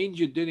he got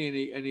injured, didn't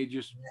he? And he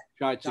just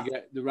tried to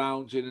get the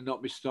rounds in and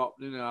not be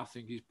stopped. I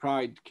think his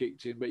pride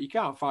kicked in. But you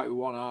can't fight with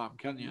one arm,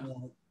 can you?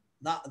 No.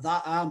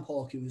 That arm,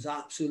 Porky, was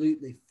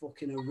absolutely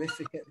fucking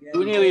horrific at the It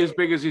was end. nearly as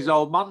big as his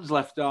old man's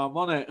left arm,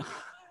 wasn't it?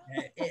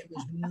 It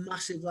was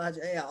massive, lads.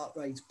 Yeah,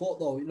 right. But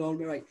though, you know what I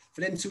mean, right?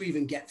 For him to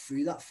even get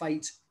through that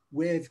fight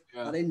with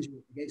that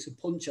injury against a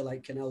puncher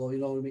like Canelo, you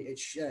know what I mean? It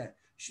shows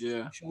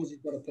he's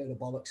got a pair of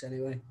bollocks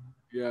anyway.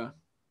 Yeah,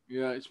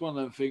 it's one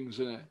of them things,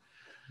 isn't it?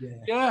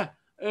 Yeah.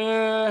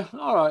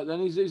 All right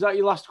then. Is that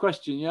your last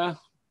question? Yeah.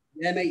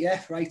 Yeah, mate.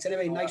 Yeah, right.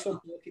 Anyway, nice one.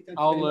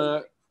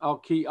 I'll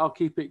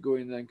keep it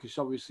going then, because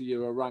obviously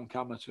you're a rank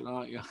amateur,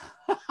 aren't you?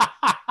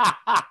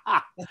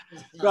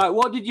 Right.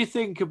 What did you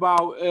think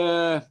about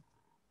the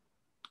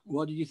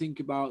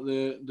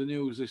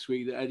news this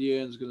week that Eddie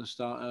Hearn's going to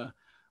start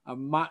a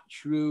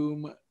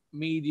matchroom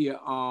media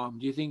arm?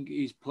 Do you think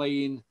he's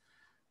playing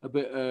a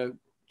bit of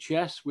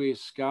chess with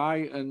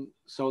Sky, and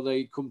so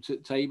they come to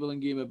the table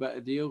and give him a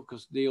better deal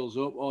because deal's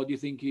up? Or do you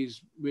think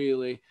he's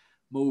really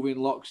moving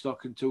lock,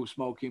 stock and two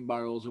smoking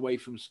barrels away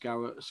from Sky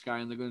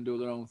and they're going to do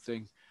their own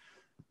thing?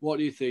 What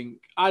do you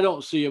think? I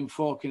don't see them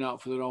forking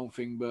out for their own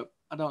thing, but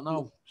I don't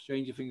know.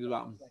 Stranger things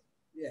about them.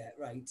 Yeah,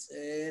 right.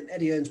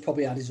 Eddie Hearn's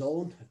probably had his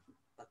own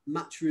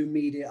matchroom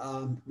media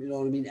arm, you know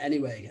what I mean,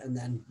 anyway, and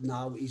then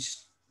now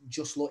he's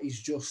just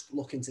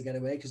looking to get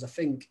away, because I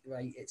think,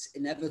 right, it's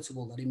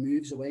inevitable that he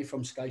moves away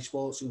from Sky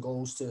Sports and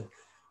goes to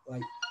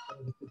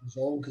his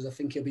own, because I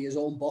think he'll be his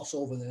own boss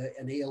over there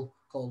and he'll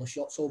call the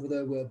shots over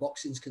there where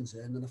boxing's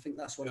concerned, and I think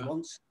that's what he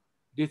wants.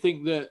 Do you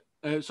think that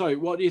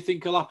what do you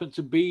think will happen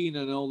to Bean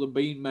and all the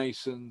Bean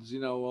Masons,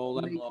 you know,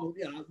 all them lot?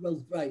 Yeah,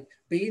 well, right,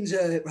 Bean's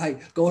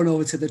going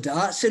over to the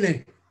darts, isn't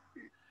he?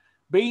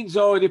 Bean's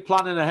already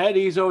planning ahead.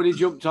 He's already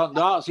jumped on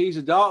darts. He's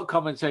a dart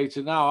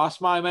commentator now.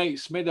 Ask my mate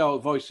Smido,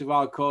 voice of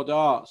Hardcore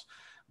Darts.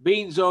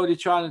 Bean's already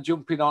trying to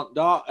jump in on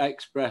Dart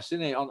Express,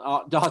 isn't he?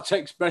 On Dart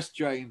Express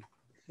train.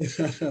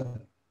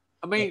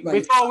 I mean,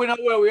 before we know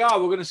where we are,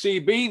 we're going to see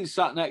Bean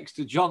sat next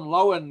to John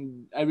Lowe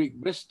and Eric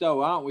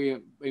Bristow, aren't we,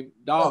 in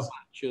dart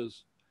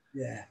matches?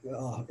 Yeah.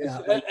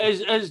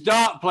 As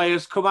dart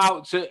players come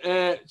out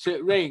to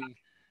ring,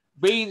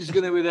 Bean's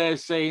going to be there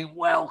saying,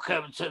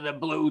 "Welcome to the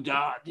Blue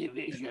Dart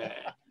Division.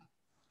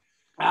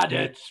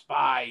 Added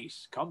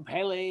spice,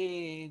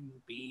 compelling,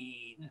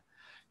 Bean."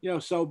 You know,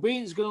 so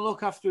Bean's going to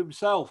look after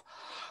himself.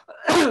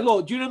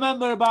 Look, do you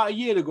remember about a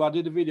year ago I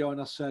did a video and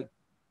I said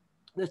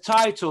the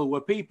title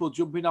were people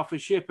jumping off a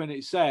ship and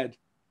it said,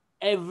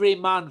 "Every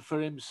man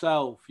for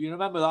himself." You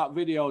remember that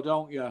video,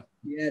 don't you?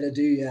 Yeah, I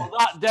do, yeah. Well,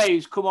 that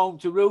day's come home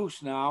to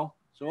roost now.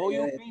 So all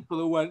you people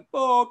who went,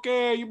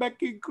 "Okay, you're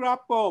making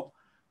crap up."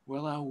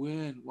 Well, I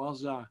weren't,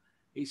 was I?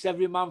 It's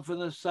every man for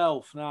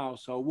themselves now.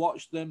 So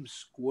watch them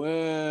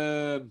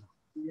squirm.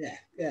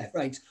 Yeah,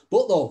 right.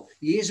 But though,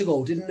 years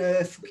ago,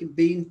 didn't fucking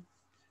Bean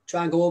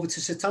try and go over to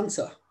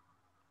Setanta?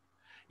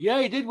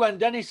 Yeah, he did when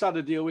Dennis had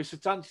a deal with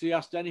Setanta. He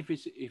asked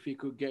Dennis if he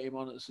could get him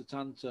on at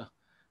Setanta.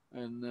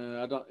 And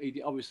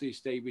he obviously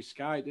stayed with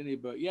Sky, didn't he?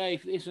 But yeah,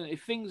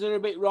 if things are a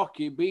bit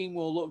rocky, Bean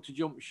will look to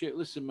jump ship.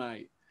 Listen,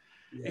 mate.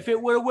 Yeah. If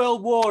it were a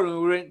world war and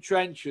we were in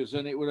trenches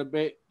and it were a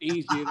bit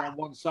easier on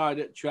one side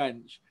at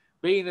trench,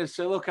 Bean would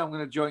say, "Look, I'm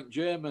going to join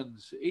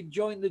Germans." He'd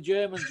join the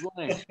Germans,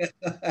 wouldn't he?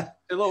 Say,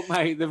 "Look,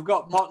 mate, they've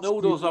got pot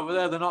noodles over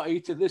there. They're not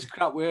eating this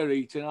crap we're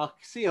eating. I'll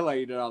see you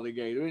later,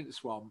 alligator, in the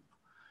swamp."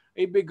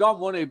 He'd be gone,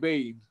 wouldn't he,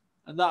 Bean?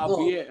 And that'll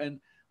be it. And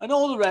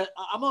all the rest,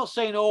 I'm not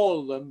saying all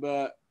of them,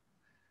 but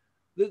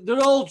they're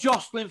all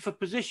jostling for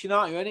position,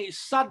 aren't you? And it's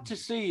sad to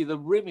see the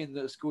rimming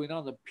that's going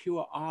on, the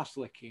pure arse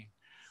licking.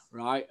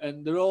 Right,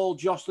 and they're all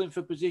jostling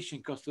for position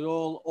because they're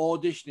all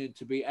auditioning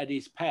to be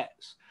Eddie's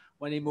pets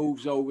when he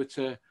moves over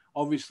to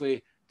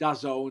obviously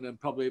DAZN and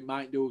probably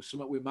might do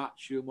something with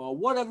Matchroom or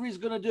whatever he's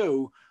going to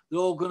do. They're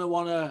all going to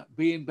want to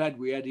be in bed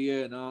with Eddie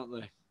Hearn, aren't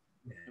they?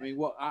 Yeah. I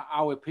mean,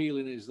 how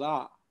appealing is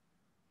that?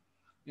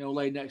 You know,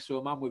 lay next to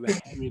a man with a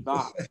hairy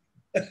back.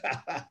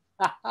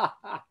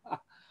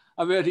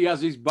 I've heard he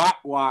has his back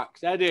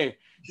waxed. Eddie,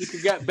 you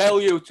could get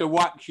Bellew to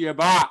wax your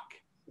back.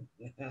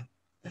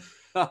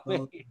 I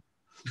mean,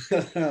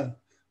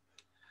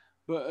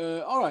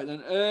 but all right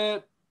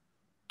then.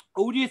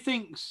 Who do you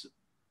think's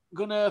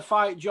gonna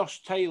fight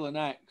Josh Taylor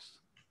next?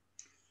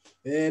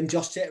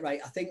 Josh Taylor, right?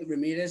 I think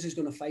Ramirez is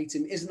gonna fight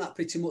him. Isn't that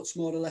pretty much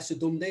more or less a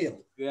done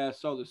deal? Yeah,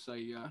 so they say.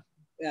 Yeah.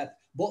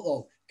 But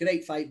though,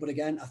 great fight. But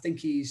again, I think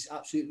he's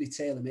absolutely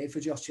tailor-made for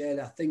Josh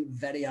Taylor. I think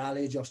very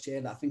highly of Josh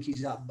Taylor. I think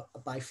he's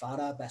by far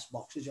our best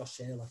boxer, Josh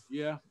Taylor.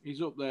 Yeah,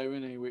 he's up there,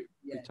 isn't he? With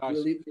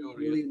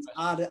brilliant.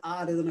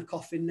 Harder than a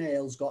coffin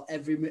nail's got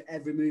every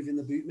move in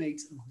the boot,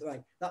 mate.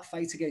 Right, that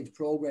fight against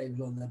Prograis was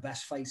one of the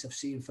best fights I've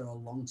seen for a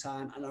long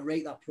time, and I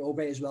rate that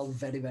Prograis as well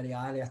very, very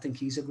highly. I think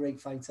he's a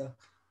great fighter.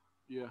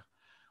 Yeah.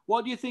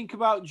 What do you think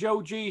about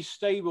Joe G's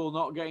stable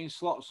not getting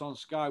slots on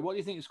Sky? What do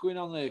you think is going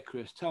on there,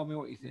 Chris? Tell me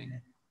what you think.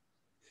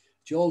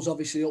 Joe's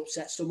obviously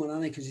upset someone,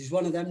 hasn't he? Because he's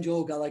one of them,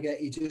 Joe Gallagher.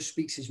 He just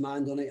speaks his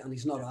mind on it, and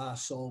he's not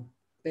arsed. So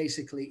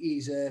basically,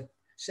 he's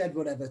said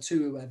whatever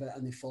to whoever,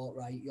 and they thought,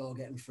 right, you're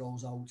getting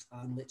froze out,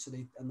 and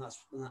literally, and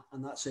that's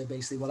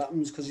basically what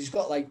happens, because he's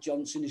got like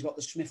Johnson, he's got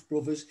the Smith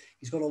brothers,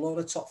 he's got a lot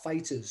of top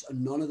fighters,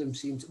 and none of them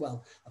seem to,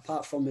 well,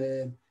 apart from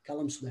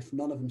Callum Smith,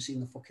 none of them seen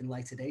the fucking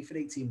light of day for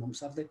 18 months,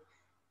 have they?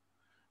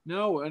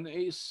 No, and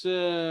it's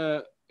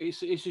a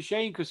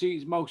shame because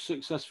he's most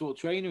successful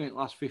trainer in the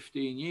last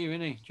 15 years,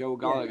 isn't he? Joe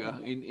Gallagher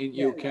in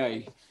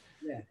UK.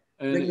 Yeah.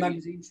 And Ring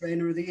Magazine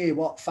Trainer of the Year,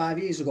 what, 5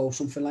 years ago,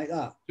 something like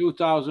that?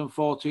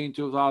 2014,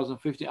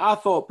 2015. I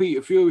thought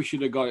Peter Fury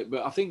should have got it,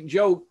 but I think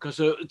Joe,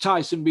 because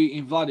Tyson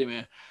beating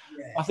Vladimir,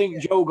 I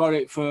think Joe got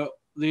it for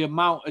the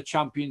amount of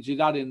champions he'd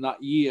had in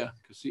that year,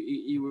 because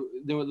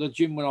the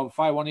gym were on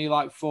fire. Wasn't he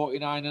like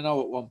 49-0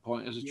 at one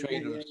point as a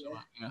trainer or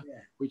something?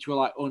 Which were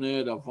like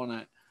unheard of,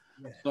 wasn't it?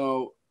 Yeah.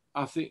 So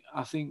I think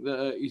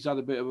that he's had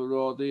a bit of a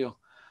raw deal.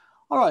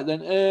 All right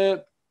then.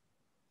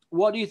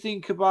 What do you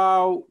think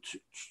about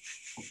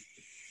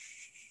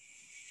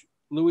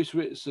Lewis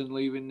Ritson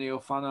leaving Neil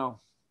Fano?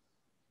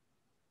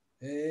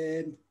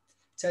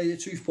 Tell you the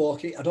truth,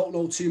 Porky, I don't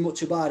know too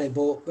much about it,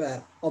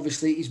 but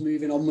obviously he's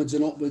moving onwards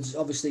and upwards.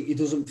 Obviously, he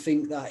doesn't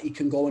think that he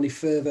can go any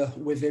further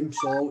with him,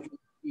 so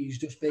he's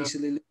just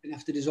basically looking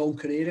after his own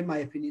career, in my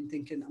opinion,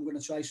 thinking, I'm going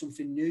to try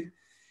something new.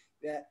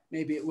 Yeah,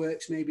 maybe it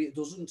works, maybe it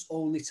doesn't.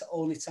 Only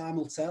time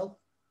will tell.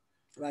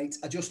 Right,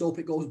 I just hope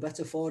it goes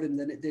better for him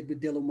than it did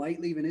with Dylan White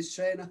leaving his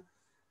trainer.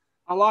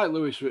 I like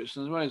Lewis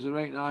Ritson as well. He's a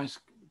very nice,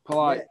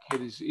 polite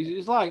kid.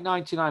 He's like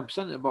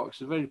 99% of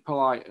boxers, very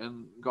polite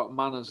and got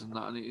manners and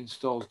that, and it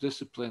installs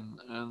discipline.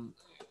 And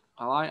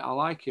I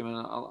like him, and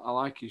I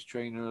like his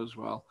trainer as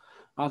well.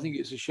 I think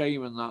it's a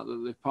shame in that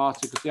they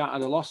parted, because they haven't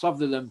had a loss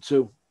after them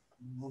too.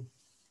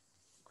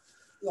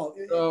 Well,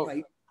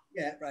 right,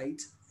 yeah,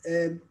 right.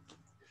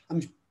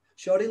 I'm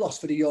sure he lost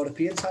for the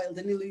European title,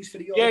 didn't he? Lose for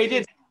the European? Yeah, he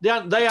did. They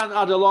hadn't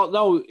had a lot.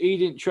 No, he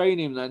didn't train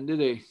him then,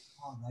 did he?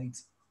 Oh,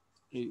 right.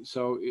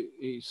 So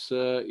he's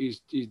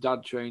his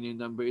dad training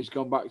them, but he's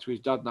gone back to his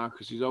dad now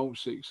because he's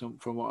homesick,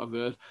 from what I've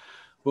heard.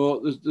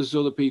 But there's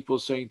other people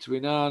saying to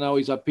me, no,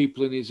 he's had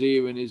people in his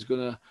ear and he's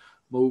going to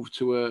move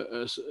to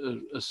a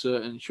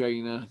certain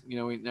trainer, in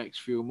the next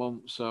few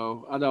months.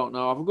 So I don't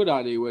know. I have a good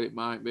idea what it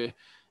might be.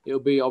 It'll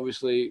be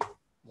obviously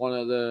one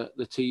of the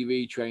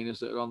TV trainers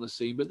that are on the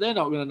scene, but they're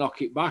not going to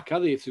knock it back, are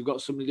they, if they've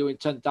got somebody doing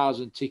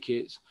 10,000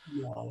 tickets?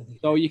 No.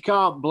 So you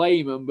can't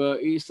blame them,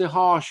 but it's the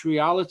harsh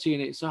reality,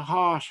 and it's a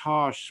harsh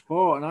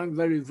sport, and I'm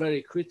very,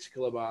 very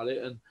critical about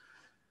it. And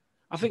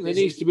I think there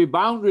needs to be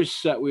boundaries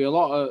set with a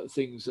lot of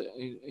things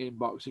in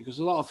boxing, because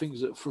a lot of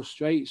things that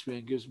frustrates me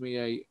and gives me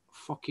a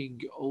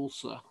fucking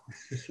ulcer.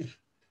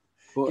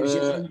 But gives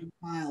you 100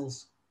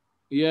 miles.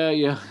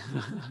 Yeah.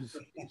 It's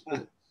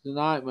a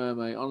nightmare,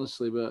 mate,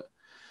 honestly, but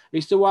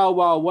it's the wild,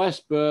 wild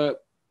west,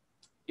 but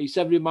it's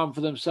every man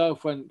for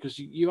themselves, because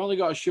you've only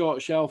got a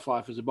short shelf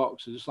life as a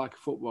boxer, just like a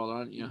footballer,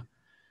 aren't you?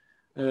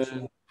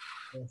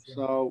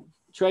 So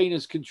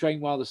trainers can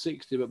train while they're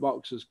 60, but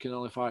boxers can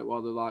only fight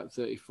while they're like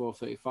 34,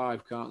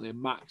 35, can't they?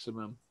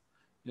 Maximum.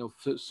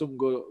 Some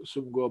go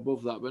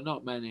above that, but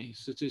not many.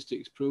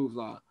 Statistics prove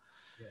that.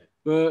 Yeah.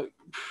 But,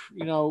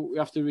 we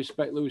have to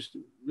respect Lewis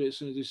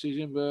Ritson's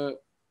decision,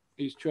 but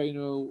his trainer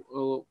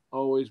will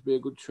always be a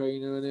good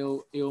trainer, and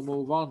he'll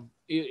move on.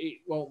 It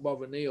won't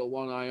bother Neil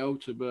one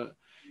iota, but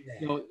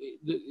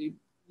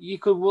you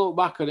could look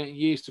back on it in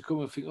years to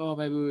come and think, oh,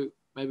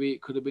 maybe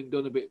it could have been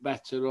done a bit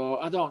better,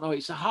 or I don't know.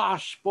 It's a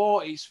harsh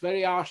sport. It's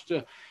very harsh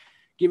to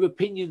give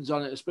opinions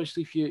on it,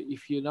 especially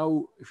if you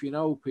know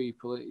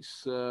people.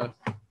 It's I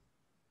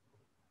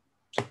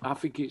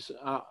think it's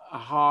a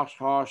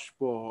harsh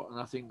sport, and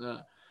I think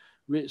that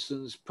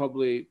Ritson's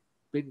probably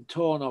been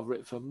torn over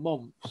it for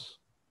months.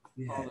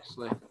 Yeah.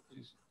 Honestly,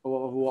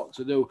 over what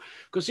to do,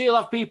 because he'll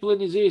have people in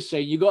his ear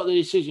saying, you got the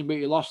decision but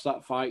you lost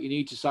that fight, you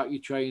need to sack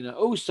your trainer.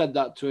 Who said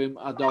that to him?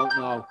 I don't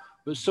know,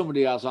 but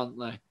somebody has, haven't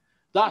they?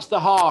 That's the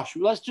harsh,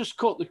 let's just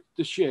cut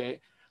the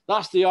shit.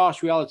 That's the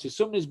harsh reality.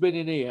 Somebody's been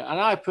in here, and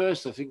I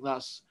personally think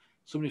that's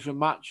somebody from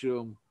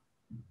Matchroom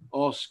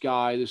or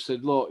Sky that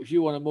said, look, if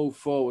you want to move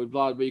forward,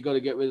 blah, but you've got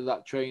to get rid of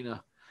that trainer.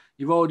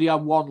 You've already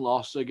had one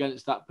loss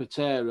against that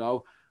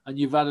Patero, and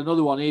you've had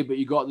another one here, but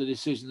you got the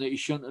decision that you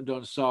shouldn't have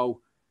done.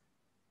 So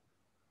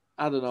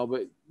I don't know,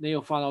 but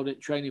Neil Fano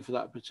didn't train him for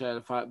that Patera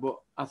fight, but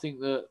I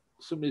think that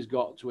somebody's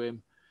got to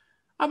him.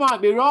 I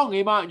might be wrong.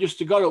 He might just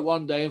have got up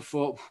one day and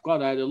thought,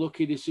 God, I had a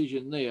lucky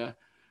decision there.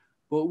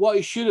 But what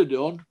he should have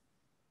done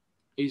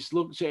is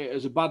looked at it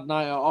as a bad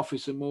night at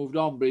office and moved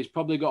on. But he's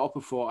probably got up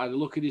and thought, I had a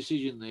lucky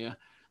decision there.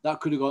 That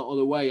could have gone the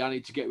other way. I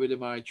need to get rid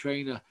of my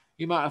trainer.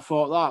 He might have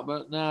thought that,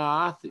 but no,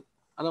 I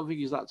don't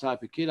think he's that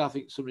type of kid. I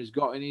think somebody's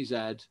got in his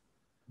head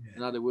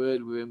and had a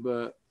word with him,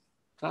 but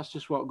that's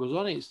just what goes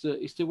on. It's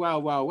the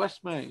wild, wild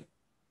west, mate.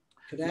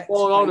 Correct.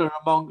 All order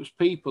amongst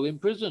people in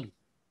prison.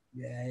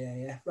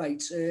 Yeah.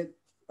 Right.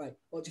 Right.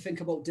 What do you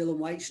think about Dylan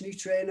White's new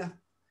trainer?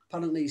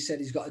 Apparently, he said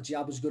he's got a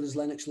jab as good as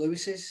Lennox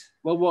Lewis's.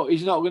 Well, what?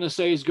 He's not going to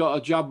say he's got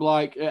a jab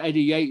like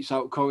Eddie Yates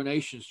out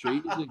Coronation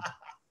Street, is he?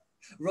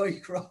 Roy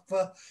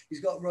Cropper.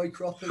 He's got Roy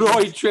Cropper.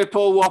 Roy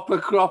Triple Whopper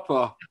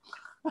Cropper.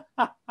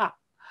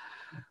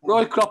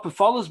 Roy Cropper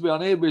follows me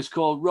on here, but he's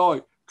called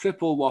Roy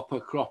Triple Whopper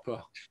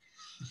Cropper.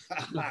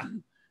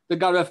 The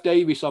Gareth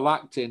Davis of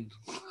acting.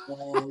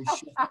 Oh,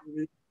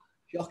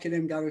 shocking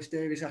him, Gareth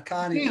Davis. I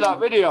can't See that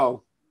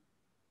video?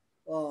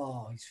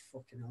 Oh, he's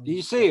fucking on. Did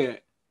you see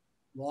it?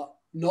 What?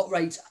 Not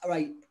right.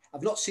 Right.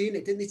 I've not seen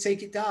it. Didn't they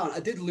take it down? I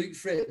did look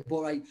for it,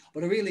 but I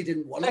really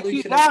didn't want to look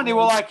it for down. it. He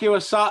were like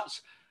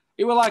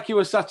he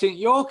was sat in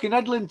York in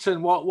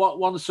Edlington what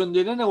one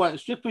Sunday dinner when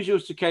strippers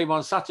used to came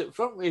on, sat at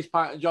front with his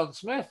pint of John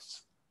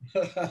Smith's.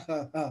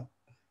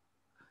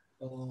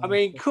 I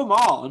mean, come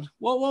on.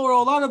 What were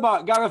all that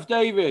about? Gareth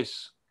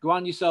Davis, go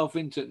on yourself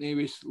into the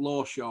nearest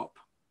law shop.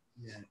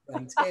 Yeah,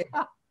 right.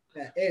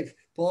 If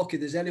Porky,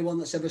 there's anyone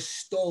that's ever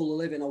stole a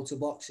living out of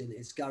boxing,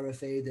 it's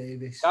Gareth A.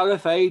 Davis.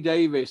 Gareth A.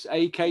 Davis,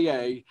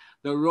 a.k.a.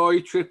 the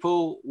Roy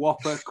Triple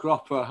Whopper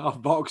Cropper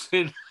of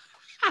boxing.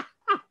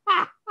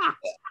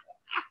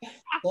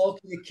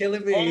 Porky, you're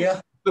killing me here.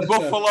 The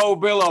Buffalo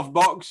Bill of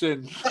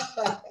boxing.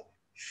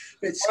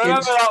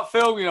 Remember that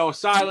film, you know,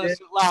 Silence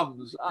at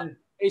Lambs?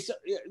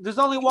 There's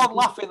only one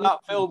laugh in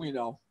that film, you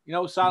know. You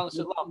know, Silence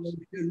at Lambs.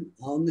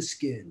 On the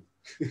skin.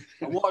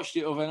 I watched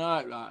it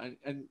overnight, right?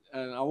 And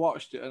I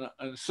watched it,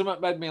 and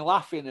something made me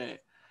laugh in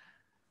it.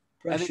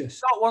 Precious. And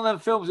it's not one of them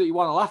films that you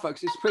want to laugh at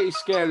because it's a pretty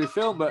scary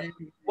film. But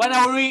when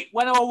I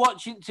was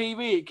watching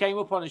TV, it came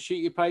up on a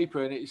sheet of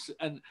paper,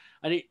 and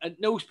a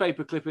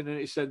newspaper clipping, and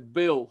it said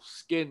Bill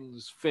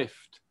Skins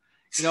fifth.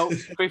 You know,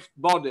 fifth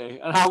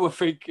body, and I was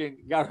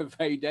thinking Gareth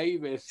A.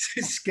 Davis.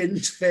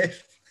 Skins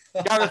fifth.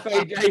 Gareth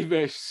A.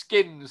 Davis,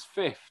 Skins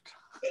fifth.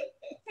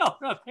 You know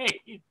what I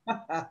mean?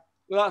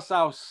 Well, that's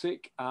how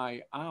sick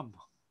I am.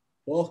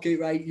 Okay,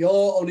 right. You're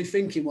only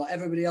thinking what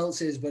everybody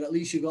else is, but at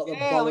least you got the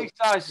yeah, at least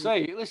I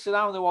say it. Listen,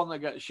 I'm the one that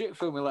gets shit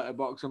through my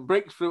letterbox and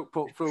bricks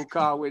put through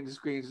car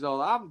windscreens and all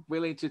that. I'm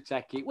willing to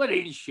take it. We're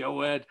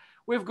insured.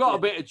 We've got a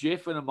bit of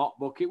jiff and a mop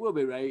bucket. We'll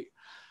be right.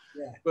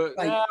 Yeah. But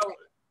right. now...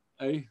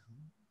 Hey.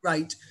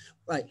 Right.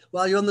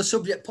 While you're on the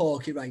subject,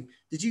 Porky, right,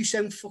 did you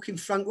send fucking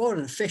Frank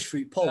Warren a fish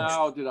fruit post?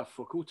 No, did I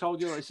fuck? Who told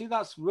you that? See,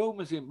 that's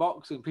rumours in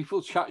boxing.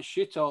 People chat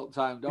shit all the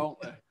time, don't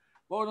they?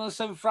 Well, when I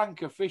send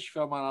Frank a fish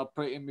film and I'll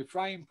put it in my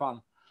frying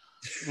pan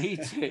and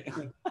eat it.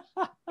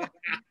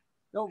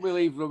 Don't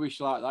believe rubbish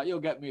like that. You'll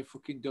get me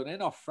fucking done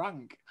in off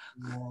Frank.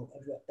 No,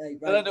 hey,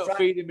 They'll end up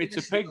feeding me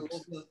to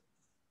pigs.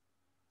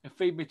 They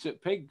feed me to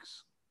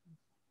pigs.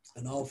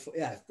 And all,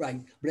 yeah,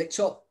 right.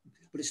 Bricktop.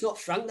 But it's not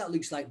Frank that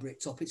looks like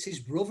Bricktop. It's his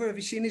brother. Have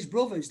you seen his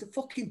brother? He's the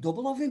fucking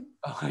double of him.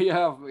 Oh,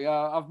 yeah.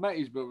 I've met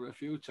his brother a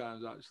few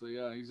times, actually.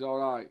 Yeah, he's all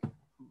right.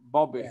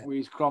 Bobby, with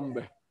his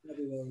Crombie.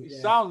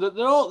 Yeah. Sound,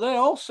 they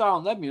all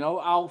sound them, you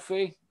know,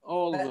 Alfie,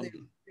 all of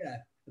them. I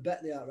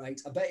bet they are right.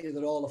 I bet you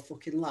they're all a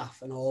fucking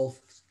laugh and all.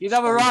 You'd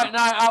have a right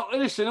night out.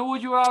 Listen, who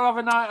would you rather have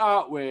a night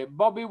out with?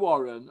 Bobby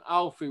Warren,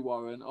 Alfie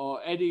Warren,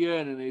 or Eddie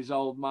Earn and his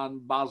old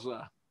man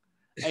Bazza,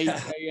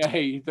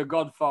 a.k.a. the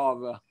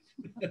Godfather?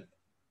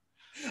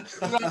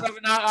 You'd rather have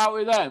a night out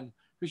with them?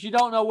 Because you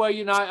don't know where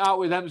your night out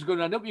with them is going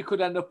to end up. You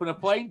could end up on a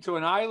plane to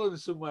an island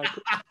somewhere.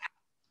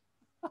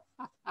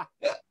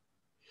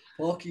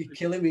 Fuck, you're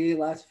killing me,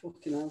 lad.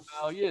 Fucking hell.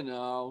 Oh, you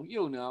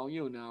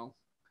know.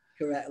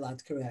 Correct,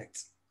 lad,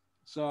 correct.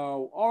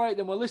 So, all right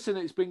then. Well, listen,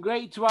 it's been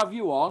great to have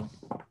you on.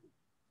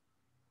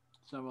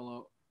 Let's have a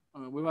look.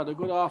 We've had a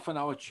good half an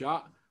hour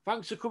chat.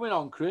 Thanks for coming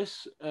on,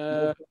 Chris.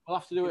 We'll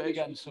have to do it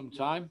again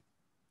sometime.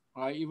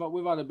 All right,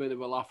 we've had a bit of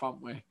a laugh,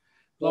 haven't we? Of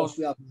course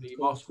we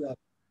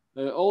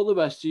have. All the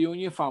best to you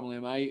and your family,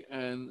 mate,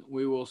 and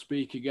we will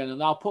speak again.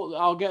 And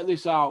I'll get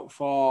this out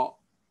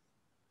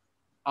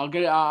I'll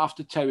get it out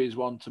after Terry's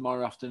one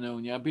tomorrow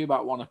afternoon. Yeah, it'll be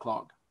about 1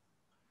 o'clock.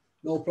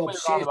 No problem.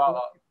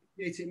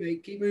 Appreciate it,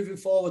 mate. Keep moving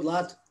forward,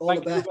 lad.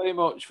 Thank you very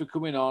much for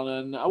coming on.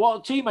 And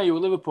what team are you,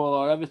 Liverpool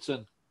or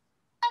Everton?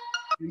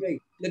 Me,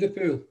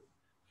 Liverpool.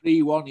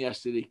 3-1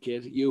 yesterday,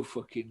 kid. You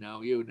fucking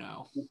know. You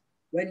know.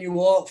 When you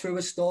walk through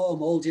a storm,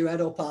 hold your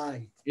head up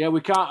high. Yeah, we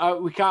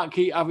can't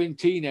keep having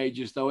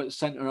teenagers though at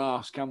centre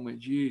halves, can we?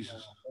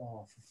 Jesus.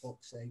 Oh, for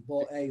fuck's sake!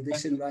 But hey,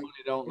 listen, right?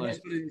 Don't they?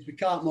 We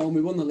can't moan. We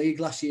won the league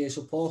last year,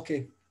 so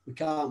Porky, we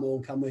can't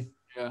moan, can we?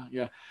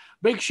 Yeah.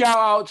 Big shout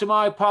out to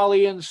my pal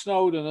Ian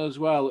Snowden as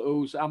well,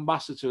 who's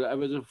ambassador at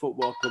Everton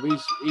Football Club.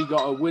 He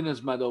got a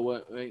winners medal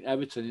at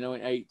Everton, you know,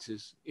 in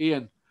 80s.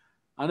 Ian,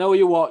 I know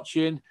you're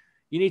watching.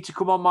 You need to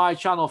come on my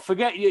channel.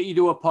 Forget you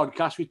do a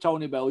podcast with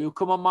Tony Bell. You'll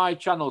come on my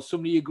channel,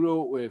 somebody you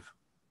grew up with.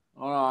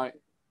 All right.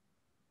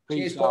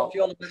 Cheers, Porky.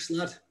 All the best,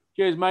 lad.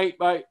 Cheers, mate.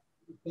 Bye.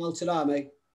 Well, ta-ra, mate.